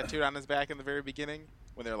Warrior tattooed on his back in the very beginning?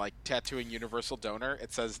 When they're like tattooing Universal Donor,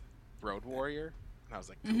 it says Road Warrior. And I was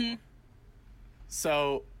like, cool. Mm-hmm.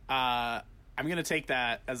 So, I'm going to take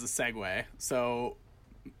that as a segue. So,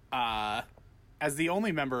 as the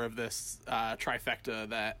only member of this trifecta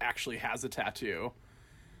that actually has a tattoo,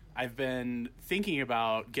 I've been thinking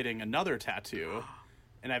about getting another tattoo.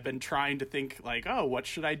 And I've been trying to think, like, oh, what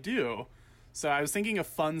should I do? So I was thinking a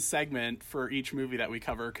fun segment for each movie that we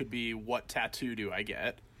cover could be, what tattoo do I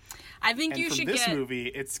get? I think And you from should this get... movie,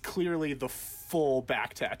 it's clearly the full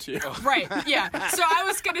back tattoo. Right, yeah. So I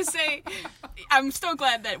was going to say, I'm so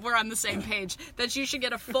glad that we're on the same page, that you should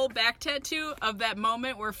get a full back tattoo of that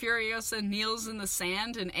moment where Furiosa kneels in the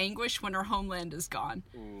sand in anguish when her homeland is gone.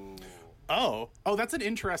 Ooh. Oh, that's an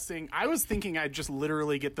interesting... I was thinking I'd just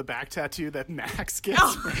literally get the back tattoo that Max gets.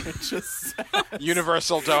 Oh. Where it just says,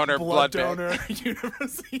 Universal Donor, blood bank. donor,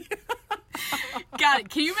 university. Got it.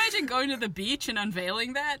 Can you imagine going to the beach and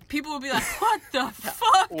unveiling that? People would be like, what the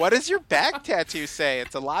fuck? What does your back tattoo say?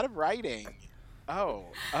 It's a lot of writing. Oh,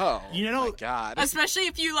 You know- my God. Especially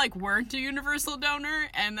if you, like, weren't a universal donor,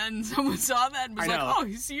 and then someone saw that and was I like, know. oh,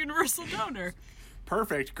 he's a universal donor.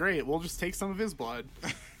 Perfect, great. We'll just take some of his blood.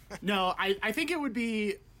 No, I think it would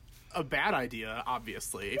be a bad idea,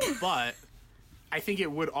 obviously, but I think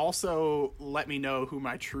it would also let me know who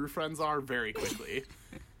my true friends are very quickly.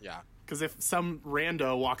 Yeah. Because if some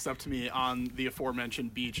rando walks up to me on the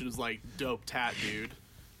aforementioned beach and is like, dope tat, dude,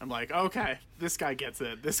 I'm like, okay, this guy gets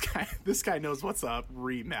it. This guy knows what's up.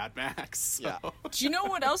 Mad Max. So. Yeah. Do you know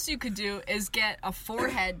what else you could do is get a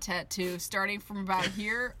forehead tattoo starting from about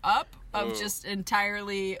here up of Ooh. just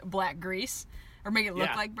entirely black grease. Or make it look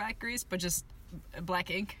Yeah. like black grease, but just black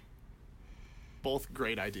ink. Both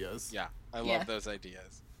great ideas. Yeah. I love Yeah. those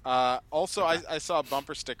ideas. Also, I saw a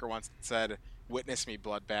bumper sticker once that said, "Witness me,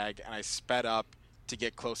 blood bag," and I sped up to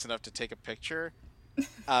get close enough to take a picture.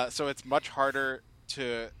 So it's much harder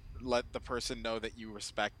to let the person know that you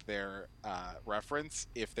respect their reference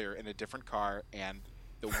if they're in a different car, and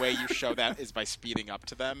the way you show that is by speeding up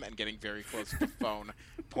to them and getting very close to the phone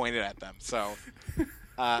pointed at them. So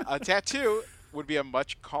a tattoo would be a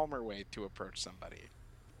much calmer way to approach somebody.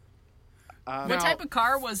 What Now- type of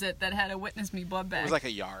car was it that had a witness me blood It bag? was like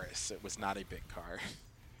a Yaris. It was not a big car.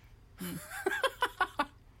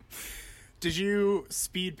 Did you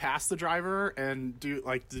speed past the driver and do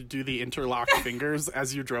the interlocked fingers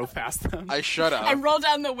as you drove past them? I should have. and roll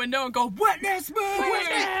down the window and go, witness me!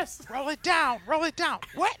 Yes! Roll it down.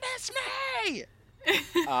 Witness me.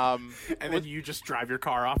 And then you just drive your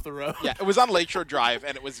car off the road. Yeah, it was on Lakeshore Drive,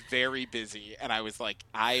 and it was very busy. And I was like,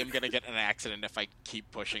 I am gonna get in an accident if I keep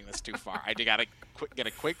pushing this too far. I gotta get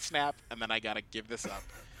a quick snap, and then I gotta give this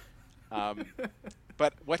up.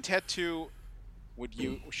 But what tattoo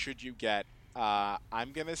should you get?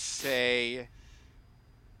 I'm gonna say,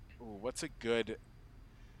 what's a good?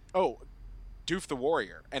 Oh, Doof the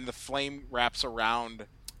Warrior, and the flame wraps around,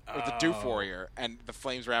 or the Doof Warrior, and the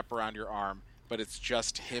flames wrap around your arm. But it's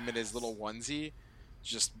just him in his little onesie,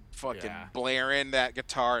 just fucking blaring that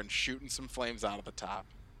guitar and shooting some flames out of the top.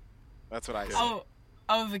 That's what I say.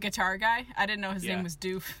 Oh, the guitar guy? I didn't know his Yeah. name was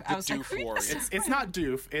Doof. The I was like, Doof who is Warrior. this? It's not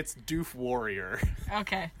Doof, it's Doof Warrior.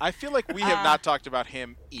 Okay. I feel like we have not talked about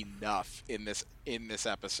him enough in this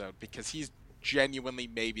episode because he's genuinely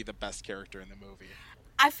maybe the best character in the movie.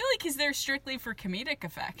 I feel like he's there strictly for comedic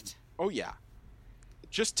effect. Oh yeah,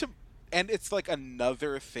 and it's like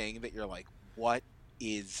another thing that you're like, what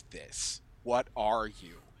is this? What are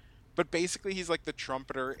you? But basically, he's like the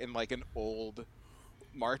trumpeter in like an old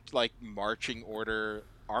marching order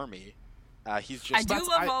army. He's just. I do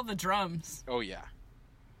love all the drums. Oh yeah.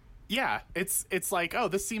 Yeah, it's like, oh,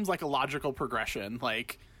 this seems like a logical progression.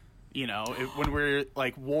 Like, you know, when we're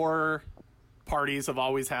like, war parties have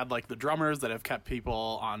always had like the drummers that have kept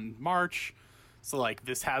people on march. So like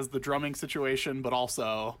this has the drumming situation, but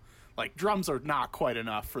also like drums are not quite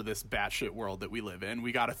enough for this batshit world that we live in.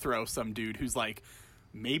 We got to throw some dude who's like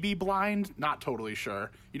maybe blind, not totally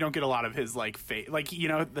sure. You don't get a lot of his like face, like, you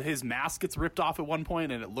know, his mask gets ripped off at one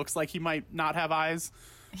point and it looks like he might not have eyes.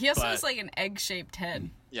 He also But- has like an egg-shaped head.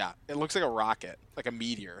 Yeah, it looks like a rocket, like a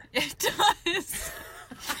meteor. It does.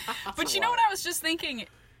 But you know what I was just thinking?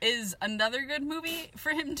 is another good movie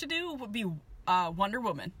for him to do would be Wonder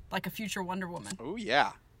Woman, like a future Wonder Woman. Oh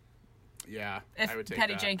yeah. Yeah, If I would take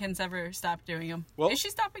Patty that. Jenkins ever stopped doing them. Well- Is she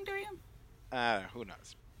stopping doing them? Who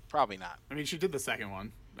knows? Probably not. I mean, she did the second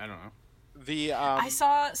one. I don't know. The I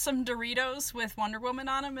saw some Doritos with Wonder Woman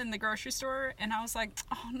on them in the grocery store, and I was like,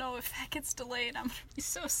 oh no, if that gets delayed, I'm going to be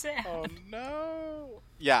so sad. Oh no.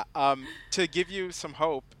 Yeah. To give you some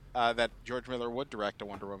hope that George Miller would direct a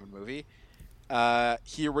Wonder Woman movie,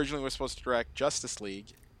 he originally was supposed to direct Justice League,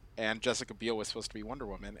 and Jessica Biel was supposed to be Wonder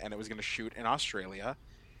Woman, and it was going to shoot in Australia,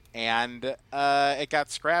 and it got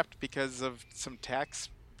scrapped because of some tax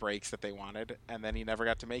breaks that they wanted, and then he never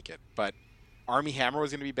got to make it. But Armie Hammer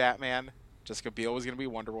was going to be Batman, Jessica Biel was going to be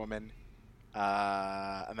Wonder Woman,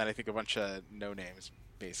 and then I think a bunch of no names,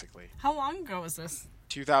 basically. How long ago was this?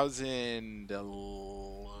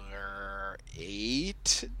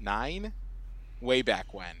 2008, 9, way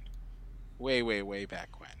back when, way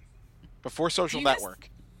back when, before Social Do you guys- Network,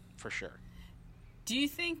 for sure. Do you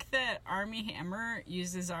think that Armie Hammer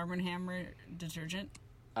uses Arm & Hammer detergent?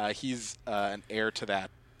 He's an heir to that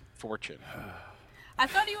fortune. I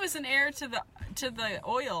thought he was an heir to the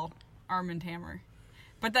oil Arm & Hammer,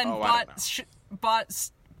 but then Oh, I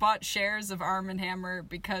don't bought shares of Arm & Hammer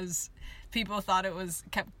because people thought it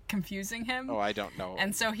kept confusing him. Oh, I don't know.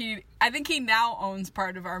 And so I think he now owns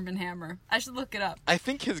part of Arm & Hammer. I should look it up. I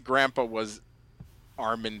think his grandpa was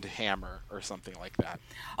Armand Hammer or something like that.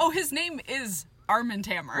 Oh, his name is Armand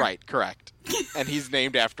Hammer. Right, correct. And he's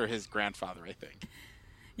named after his grandfather, I think.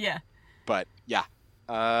 Yeah. But yeah,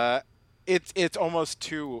 it's almost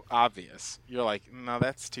too obvious. You're like, no,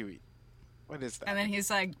 that's too. What is that? And then he's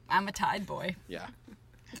like, I'm a Tide boy. Yeah,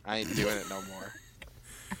 I ain't doing it no more.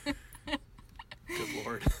 Good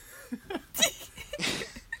lord.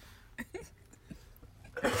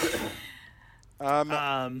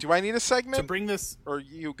 Do I need a segment To bring this, or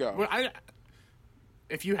you go? well,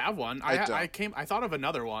 if you have one, I don't. I thought of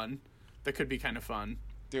another one that could be kind of fun.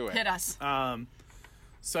 Do it. Hit us.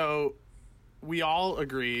 So we all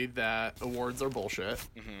agree that awards are bullshit,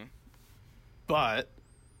 but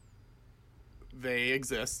they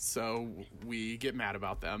exist, so we get mad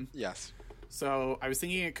about them. Yes. So I was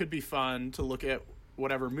thinking it could be fun to look at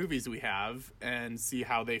whatever movies we have and see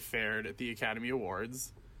how they fared at the Academy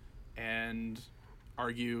Awards and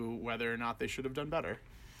argue whether or not they should have done better.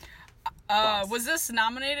 Was this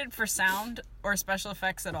nominated for sound or special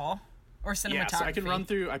effects at all? Or cinematography? Yeah, so I can run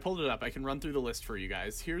through, I pulled it up, I can run through the list for you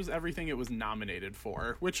guys. Here's everything it was nominated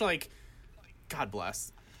for, which, like, God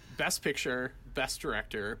bless. Best Picture, Best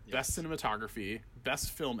Director, Best Cinematography,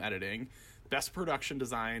 Best Film Editing, Best Production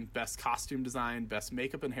Design, Best Costume Design, Best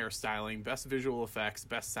Makeup and Hairstyling, Best Visual Effects,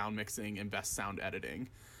 Best Sound Mixing, and Best Sound Editing.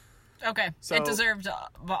 Okay, So- it deserved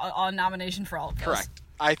a nomination for all of those. Correct.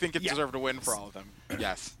 I think it Yeah. deserved a win for all of them.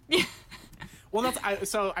 Yes. Well, I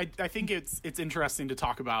think it's interesting to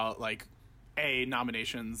talk about, like, A,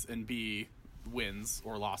 nominations, and B, wins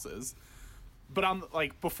or losses.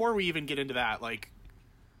 But before we even get into that, like,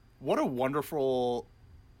 what a wonderful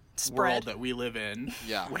Spread. world that we live in.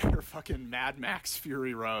 Yeah. Where fucking Mad Max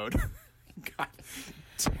Fury Road got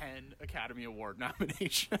 10 Academy Award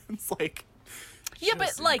nominations. Like, Yeah, but,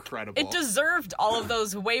 just like, incredible. it deserved all of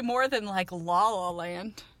those way more than, like, La La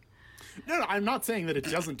Land. No, I'm not saying that it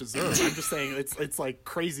doesn't deserve. I'm just saying it's like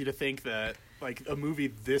crazy to think that, like, a movie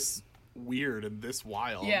this weird and this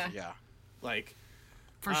wild. Yeah. Yeah. Like,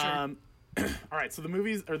 For sure. all right, so the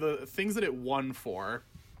movies or the things that it won for.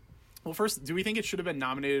 Well, first, do we think it should have been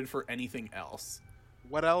nominated for anything else?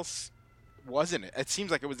 What else wasn't it? It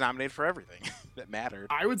seems like it was nominated for everything that mattered.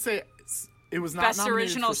 I would say it was not Best nominated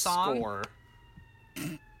original for song? score.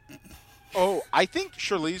 Oh, I think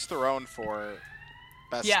Charlize Theron for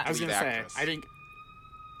best Yeah. I was lead gonna actress. say, I think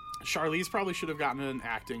Charlize probably should have gotten an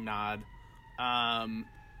acting nod. I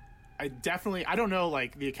don't know,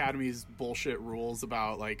 like, the Academy's bullshit rules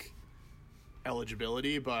about, like,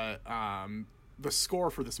 eligibility, but the score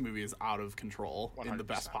for this movie is out of control in the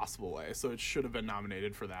best 100%. possible way, so it should have been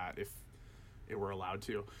nominated for that if it were allowed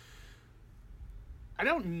to. I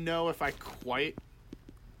don't know if I quite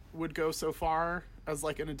would go so far as,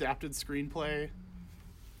 like, an adapted screenplay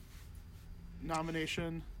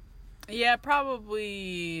nomination. Yeah,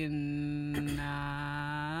 probably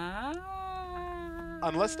not.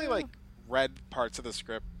 Unless they, like, read parts of the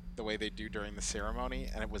script the way they do during the ceremony,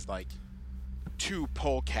 and it was like, two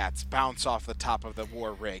polecats bounce off the top of the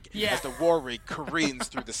war rig Yeah. as the war rig careens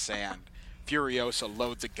through the sand. Furiosa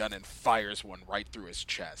loads a gun and fires one right through his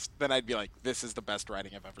chest. Then I'd be like, this is the best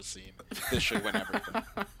writing I've ever seen. This should win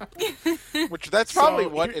everything. Which that's probably So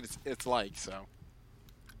what here- it's like, so.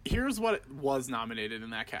 here's what was nominated in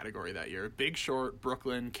that category that year: Big Short,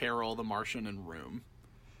 Brooklyn, Carol, The Martian, and Room.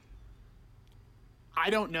 I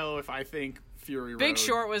don't know if I think Fury Road... Big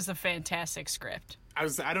Short was a fantastic script.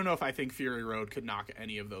 I don't know if I think Fury Road could knock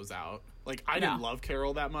any of those out. Like, I didn't love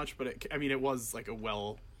Carol that much, but it was like it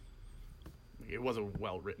was a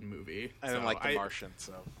well-written movie. I didn't like The Martian,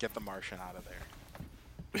 so get The Martian out of there.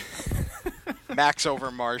 Max over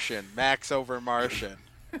Martian. Max over Martian.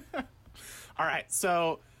 All right,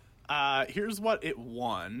 so here's what it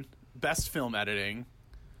won: Best Film Editing,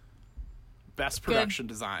 Best Production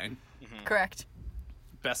Design, Correct.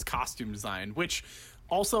 Best Costume Design, which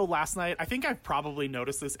also last night, I think I've probably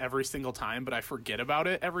noticed this every single time, but I forget about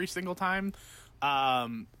it every single time.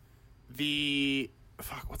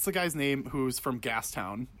 What's the guy's name who's from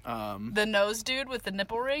Gastown? The nose dude with the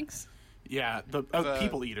nipple rings? Yeah, the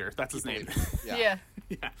People Eater. That's his name. Yeah.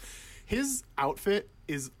 Yeah. His outfit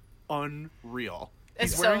is unreal.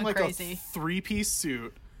 It's He's wearing so like crazy. a 3-piece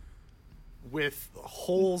suit with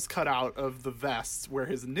holes cut out of the vest where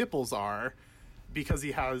his nipples are, because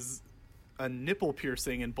he has a nipple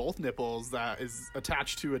piercing in both nipples that is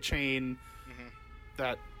attached to a chain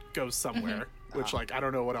that goes somewhere, which, like, I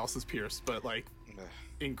don't know what else is pierced, but, like,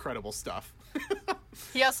 incredible stuff.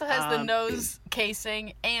 He also has the nose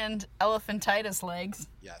casing and elephantitis legs.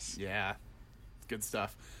 Yes. Yeah. Good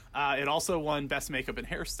stuff. It also won Best Makeup and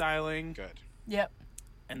Hairstyling. Good. Yep.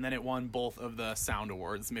 And then it won both of the sound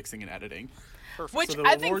awards, mixing and editing. Perfect. Which So the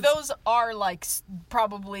I think awards- those are, like,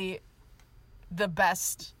 probably the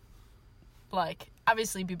best. Like,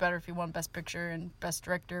 obviously it'd be better if you won Best Picture and Best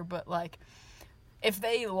Director, but, like, if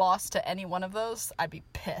they lost to any one of those, I'd be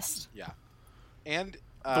pissed. Yeah. And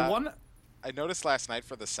The one... I noticed last night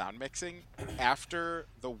for the sound mixing, after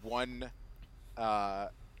the one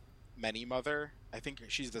Many Mother, I think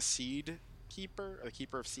she's the seed keeper, or the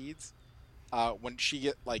keeper of seeds, when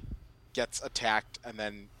she gets attacked and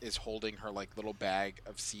then is holding her like little bag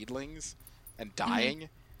of seedlings and dying,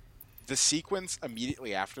 the sequence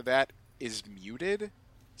immediately after that is muted,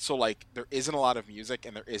 so like there isn't a lot of music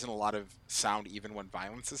and there isn't a lot of sound even when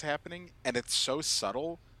violence is happening, and it's so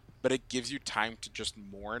subtle, but it gives you time to just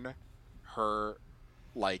mourn her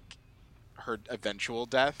eventual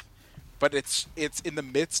death. But it's in the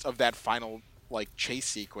midst of that final like chase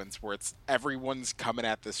sequence where it's everyone's coming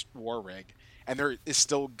at this war rig and there is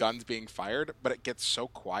still guns being fired, but it gets so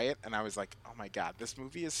quiet, and I was like, oh my god, this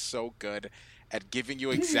movie is so good at giving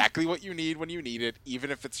you exactly what you need when you need it,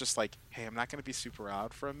 even if it's just like, hey, I'm not going to be super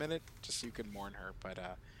loud for a minute just so you can mourn her, but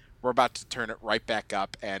we're about to turn it right back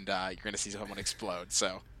up and you're going to see someone explode.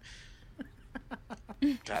 So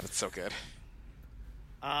god, it's so good.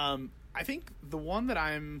 I think the one that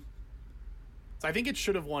I think it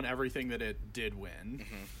should have won everything that it did win.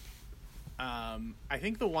 I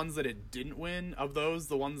think the ones that it didn't win, of those,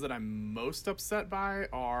 the ones that I'm most upset by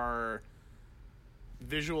are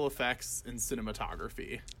visual effects and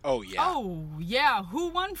cinematography. Oh yeah. Oh, yeah. Who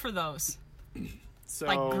won for those? So,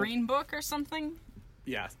 Like Green Book or something?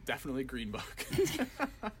 Yeah, definitely Green Book.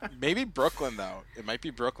 Maybe Brooklyn, though. It might be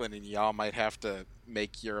Brooklyn, and y'all might have to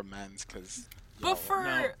make your amends, because... But for...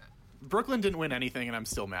 No. Brooklyn didn't win anything, and I'm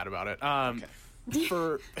still mad about it.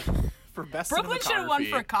 For best Brooklyn should have won cinematography-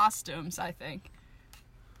 for costumes, I think.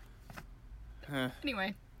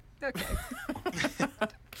 Anyway. Okay.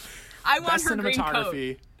 I want best her green coat.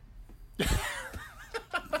 cinematography.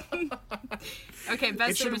 Okay,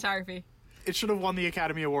 best It should've- cinematography. It should have won the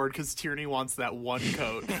Academy Award because Tierney wants that one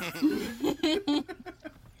coat.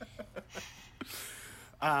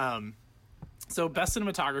 So best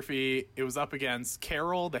cinematography, it was up against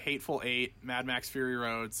Carol, The Hateful Eight, Mad Max Fury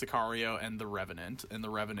Road, Sicario, and The Revenant. And The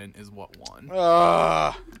Revenant is what won.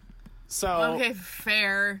 So Okay,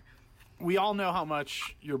 fair. we all know how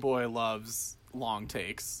much your boy loves long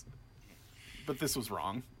takes, but this was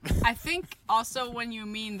wrong. I think also when you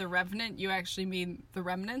mean The Revenant, you actually mean The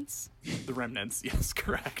Remnants. The Remnants, yes,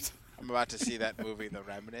 correct. I'm about to see that movie, The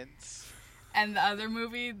Remnants. And the other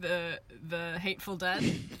movie, the Hateful Dead.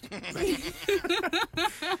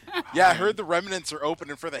 Yeah, I heard The Remnants are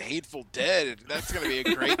opening for The Hateful Dead. That's going to be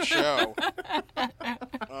a great show.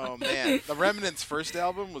 Oh, man. The Remnants' first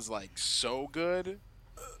album was, like, so good.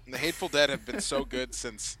 And The Hateful Dead have been so good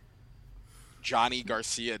since Johnny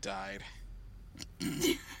Garcia died.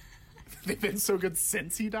 They've been so good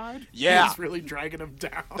since he died? Yeah. It's really dragging him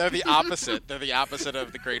down. They're the opposite. They're the opposite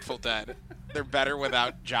of the Grateful Dead. They're better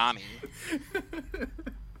without Johnny.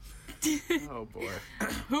 Oh, boy.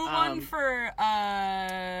 Who won for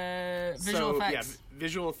visual effects? Yeah,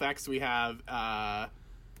 visual effects, we have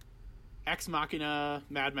Ex Machina,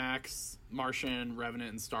 Mad Max, Martian,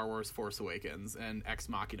 Revenant, and Star Wars Force Awakens, and Ex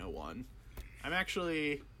Machina won. I'm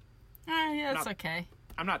actually Yeah, it's Not- okay.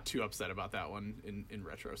 I'm not too upset about that one in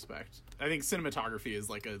retrospect. I think cinematography is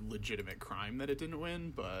like a legitimate crime that it didn't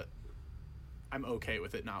win, but I'm okay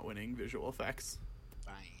with it not winning visual effects.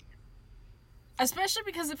 Fine. Especially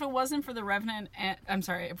because if it wasn't for the Revenant,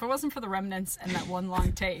 if it wasn't for the Remnants and that one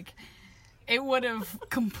long take, it would have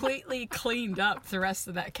completely cleaned up the rest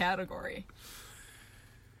of that category.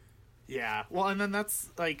 Yeah, well, and then that's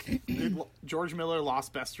like George Miller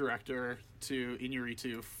lost Best Director to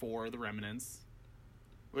Iñárritu for The Remnants,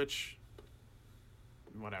 which,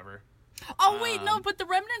 whatever. Oh wait, no, but the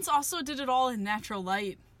Remnants also did it all in natural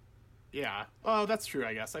light. Yeah. Oh, that's true.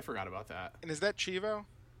 I guess I forgot about that. And is that Chivo?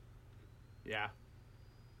 Yeah.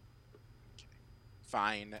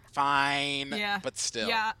 Fine. Yeah, But still.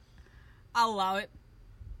 Yeah, I'll allow it.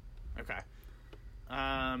 Okay.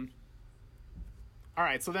 All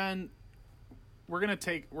right. So then we're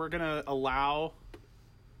gonna allow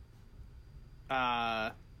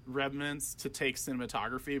Remnants to take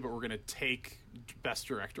cinematography, but we're gonna take Best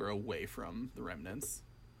Director away from the Remnants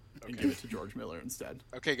and give it to George Miller instead.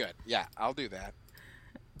 Okay, good. Yeah, I'll do that.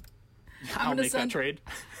 I'll gonna make that trade.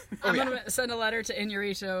 I'm gonna send a letter to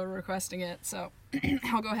Iñárritu requesting it, so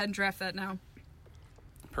I'll go ahead and draft that now.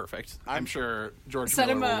 Perfect. I'm sure George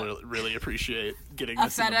Send Miller him will really appreciate getting A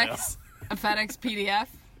this in the mail. FedEx PDF,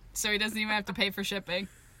 so he doesn't even have to pay for shipping.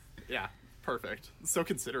 Yeah, perfect. So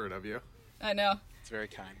considerate of you. I know. It's very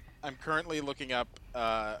kind. I'm currently looking up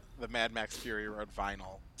the Mad Max Fury Road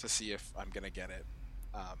vinyl to see if I'm gonna get it,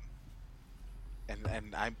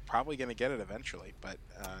 and I'm probably gonna get it eventually, but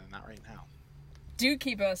not right now. Do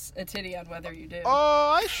keep us a titty on whether you do.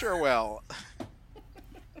 Oh, I sure will.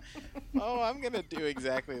 Oh, I'm gonna do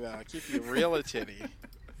exactly that. I'll keep you real a titty.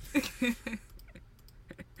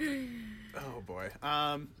 Oh boy.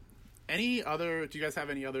 Do you guys have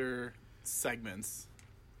any other segments?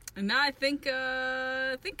 No, I think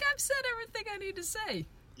I've said everything I need to say.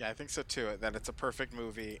 Yeah, I think so too. That it's a perfect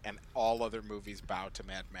movie, and all other movies bow to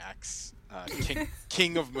Mad Max,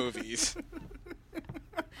 king of movies.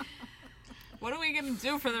 What are we gonna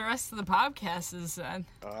do for the rest of the podcasts then?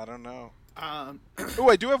 I don't know. Um, Oh,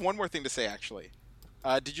 I do have one more thing to say, actually.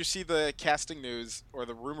 Did you see the casting news, or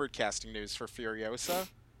the rumored casting news for Furiosa?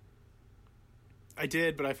 I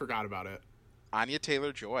did, but I forgot about it. Anya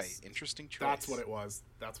Taylor-Joy. Interesting choice. That's what it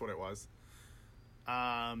was.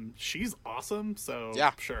 She's awesome, so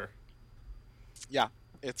Yeah. sure. Yeah,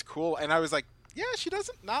 it's cool. And I was like, yeah, she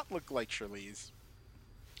doesn't not look like Charlize.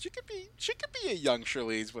 She could be a young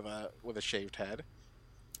Charlize with a shaved head.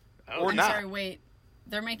 Oh, Or I'm not. sorry, wait.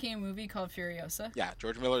 They're making a movie called Furiosa? Yeah,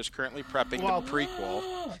 George Miller is currently prepping Well- the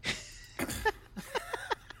prequel.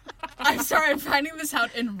 I'm sorry, I'm finding this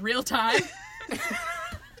out in real time.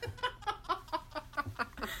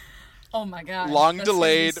 Oh my god. Long that's gonna be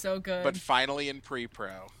delayed, so good. but finally in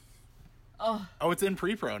pre-pro. Oh, it's in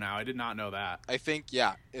pre-pro now. I did not know that. I think,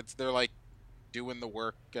 yeah, they're like doing the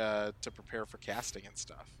work to prepare for casting and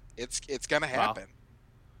stuff. It's gonna happen.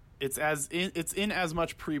 It's in as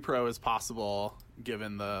much pre-pro as possible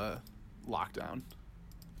given the lockdown.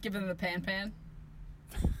 given the pan.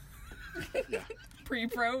 Yeah,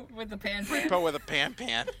 Pre-pro with the pan. pre-pro with a pan.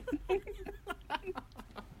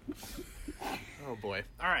 Oh boy.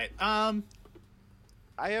 All right.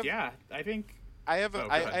 I have Yeah, I think I have Oh, a, go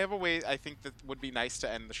I ahead. have a way I think that would be nice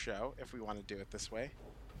to end the show if we want to do it this way.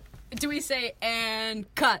 Do we say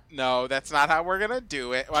and cut? No, that's not how we're gonna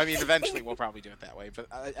do it. Well, I mean, eventually we'll probably do it that way, but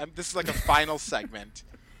this is like a final segment.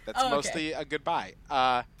 That's Oh, okay. mostly a goodbye.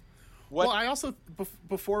 What? Well, I also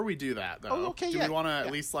before we do that though, Oh, okay, do yeah, we want to yeah.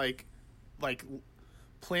 at least like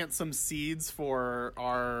plant some seeds for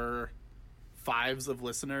our fives of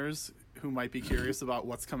listeners who might be curious about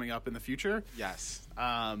what's coming up in the future? Yes.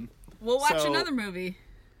 We'll watch So- another movie.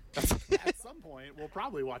 At some point, we'll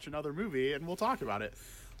probably watch another movie and we'll talk about it.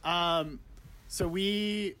 So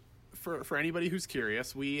we, for anybody who's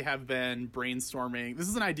curious, we have been brainstorming. This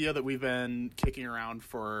is an idea that we've been kicking around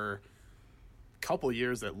for a couple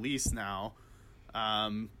years at least now.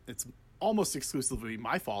 It's almost exclusively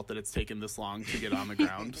my fault that it's taken this long to get on the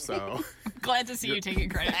ground. So Glad to see you taking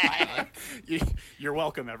credit finally. you're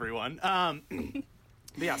welcome, everyone. But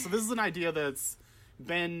yeah, so this is an idea that's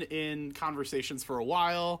been in conversations for a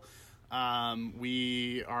while.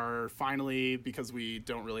 We are finally, because we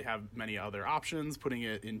don't really have many other options, putting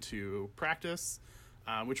it into practice,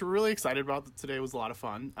 which we're really excited about. Today was a lot of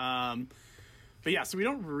fun. But yeah, so we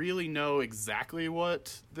don't really know exactly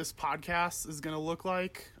what this podcast is going to look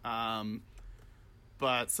like.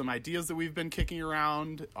 But some ideas that we've been kicking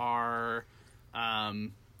around are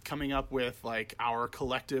coming up with like our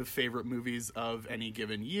collective favorite movies of any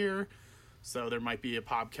given year. So there might be a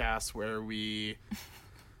podcast where we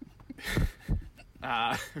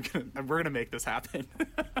we're gonna make this happen.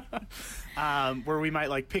 Where we might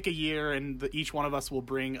like pick a year, and each one of us will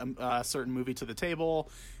bring a certain movie to the table,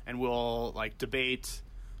 and we'll like debate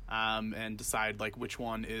and decide like which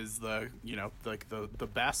one is the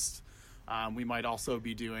best. We might also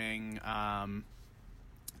be doing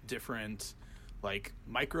different like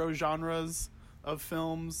micro genres of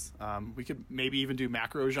films. We could maybe even do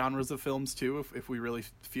macro genres of films too if we really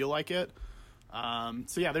feel like it.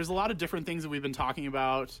 So yeah, there's a lot of different things that we've been talking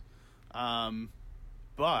about.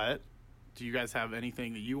 But do you guys have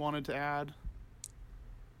anything that you wanted to add?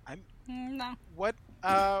 No. What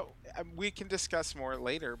we can discuss more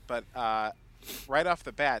later, but right off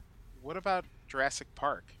the bat, what about Jurassic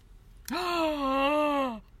Park?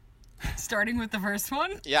 Starting with the first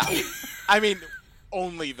one? Yeah. I mean,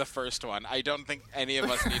 only the first one. I don't think any of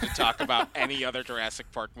us need to talk about any other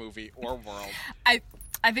Jurassic Park movie or world.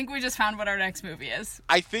 I think we just found what our next movie is.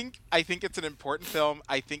 I think it's an important film.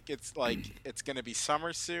 I think it's it's going to be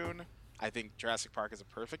summer soon. I think Jurassic Park is a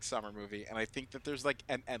perfect summer movie, and I think that there's like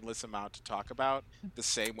an endless amount to talk about. The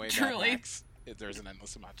same way that Max, there's an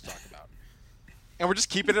endless amount to talk about. And we're just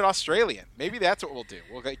keeping it Australian. Maybe that's what we'll do.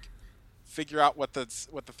 We'll like figure out what the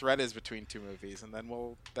thread is between two movies, and then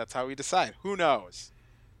that's how we decide. Who knows?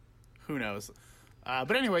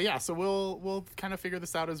 But anyway, yeah. So we'll kind of figure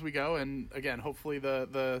this out as we go, and again, hopefully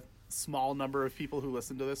the small number of people who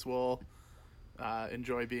listen to this will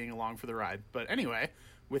enjoy being along for the ride. But anyway,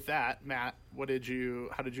 with that, Matt, how did you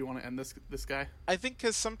want to end this guy? I think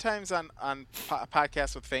because sometimes on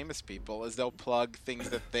podcasts with famous people, is they'll plug things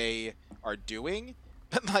that they are doing,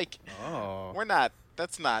 but like we're not.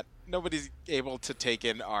 That's not. Nobody's able to take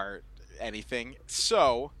in our anything.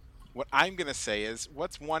 So what I'm gonna say is,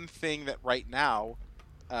 what's one thing that right now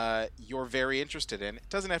you're very interested in? It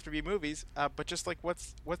doesn't have to be movies, but just like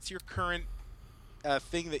what's your current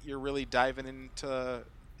thing that you're really diving into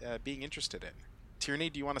being interested in? Tierney,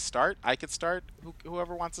 do you want to start? I could start.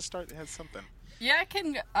 Whoever wants to start has something. Yeah, I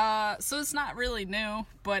can. So it's not really new,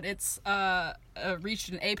 but it's reached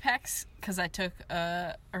an apex because I took,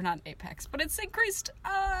 or not apex, but it's increased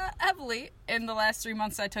heavily in the last 3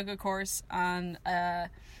 months. I took a course on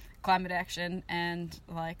climate action and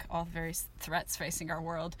like all the various threats facing our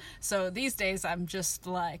world. So these days I'm just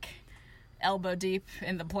like elbow deep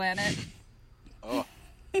in the planet. Oh.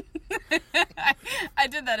 I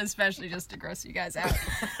did that especially just to gross you guys out.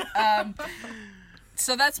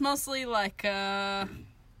 So that's mostly like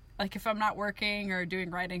if I'm not working or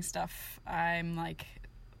doing writing stuff, I'm like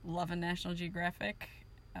loving National Geographic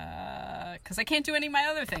because I can't do any of my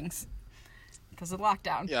other things because of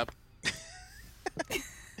lockdown. Yep.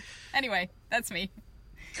 Anyway, that's me.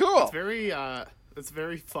 Cool. It's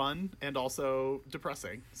very fun and also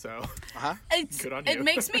depressing. So good on you. It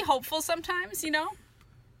makes me hopeful sometimes, you know?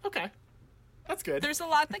 Okay. That's good. There's a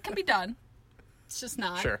lot that can be done. It's just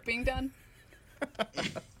not being done.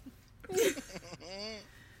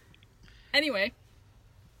 Anyway.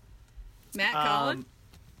 Matt, Colin?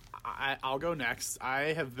 I'll go next.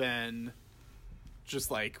 I have been just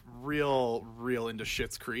like real into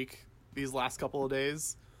Schitt's Creek these last couple of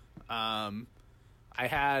days. I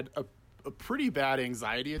had a pretty bad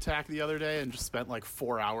anxiety attack the other day and just spent like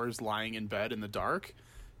 4 hours lying in bed in the dark.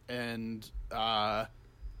 And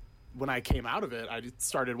when I came out of it, I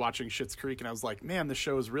started watching Schitt's Creek, and I was like, man, this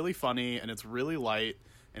show is really funny, and it's really light,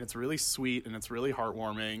 and it's really sweet, and it's really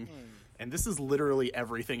heartwarming. And this is literally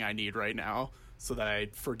everything I need right now so that I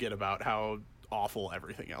forget about how awful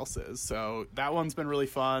everything else is. So that one's been really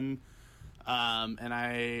fun. And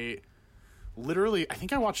I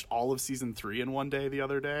think I watched all of season 3 in one day the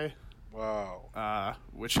other day. Wow.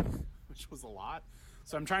 Which was a lot.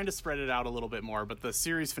 So I'm trying to spread it out a little bit more, but the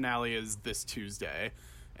series finale is this Tuesday.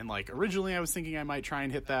 And like originally I was thinking I might try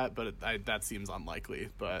and hit that, but that seems unlikely.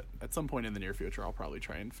 But at some point in the near future, I'll probably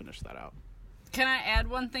try and finish that out. Can I add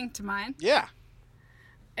one thing to mine? Yeah.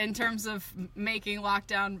 In terms of making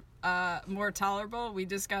lockdown more tolerable, we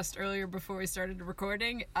discussed earlier before we started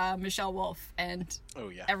recording Michelle Wolf and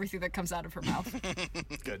everything that comes out of her mouth.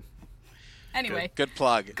 Good. Anyway. Good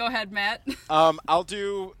plug. Go ahead, Matt. I'll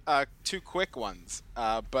do 2 quick ones.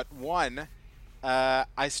 But one,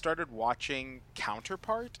 I started watching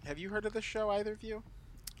Counterpart. Have you heard of this show, either of you?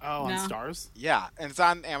 Oh, No. on Stars? Yeah, and it's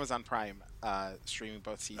on Amazon Prime, streaming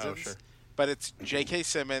both seasons. Oh, sure. But it's J.K.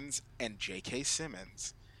 Simmons and J.K.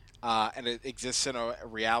 Simmons. And it exists in a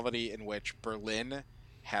reality in which Berlin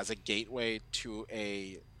has a gateway to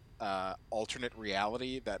a alternate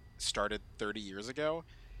reality that started 30 years ago.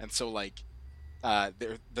 And so, like,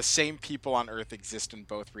 the same people on Earth exist in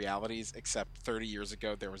both realities, except 30 years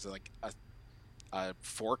ago there was, like, a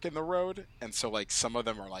fork in the road. And so, like, some of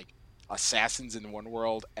them are, like, assassins in one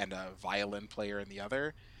world and a violin player in the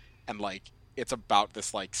other, and like it's about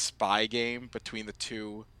this like spy game between the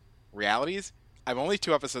two realities. I'm only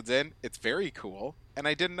 2 episodes in. It's very cool, and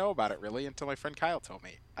I didn't know about it really until my friend Kyle told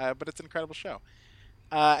me. But it's an incredible show.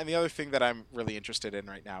 And the other thing that I'm really interested in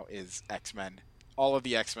right now is X-Men. All of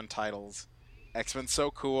the X-Men titles. X-Men's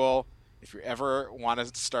so cool. If you ever want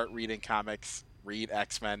to start reading comics, read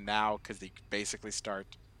X-Men now, because they basically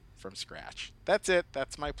start from scratch. That's it.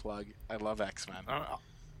 That's my plug. I love X-Men.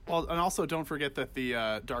 Well, and also don't forget that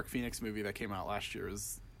the Dark Phoenix movie that came out last year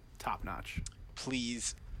is top notch.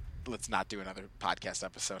 Please, let's not do another podcast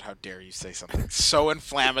episode. How dare you say something so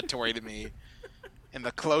inflammatory to me in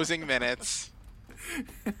the closing minutes?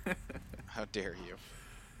 How dare you?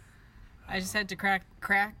 I just had to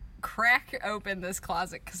crack open this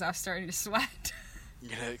closet because I was starting to sweat.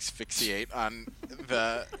 You're gonna asphyxiate on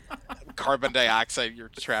the carbon dioxide you're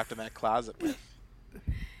trapped in that closet with.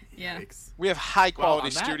 Yeah. Yikes. We have high quality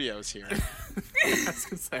on that- studios here. I was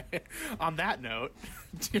gonna say, on that note,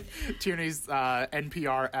 Tierney's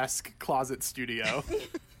NPR-esque closet studio.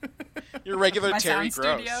 Your regular My Terry sound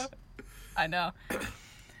Gross. studio. I know.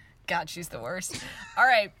 God, she's the worst. All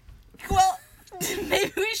right. Well,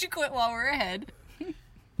 maybe we should quit while we're ahead.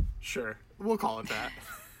 Sure, we'll call it that.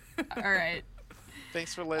 All right.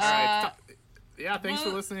 Thanks for listening. Yeah, thanks for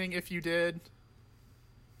listening. If you did,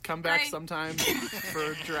 come back Great. sometime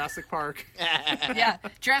for Jurassic Park. Yeah,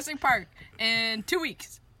 Jurassic Park in 2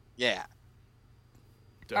 weeks. Yeah.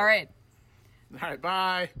 Dope. All right. All right,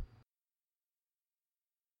 bye.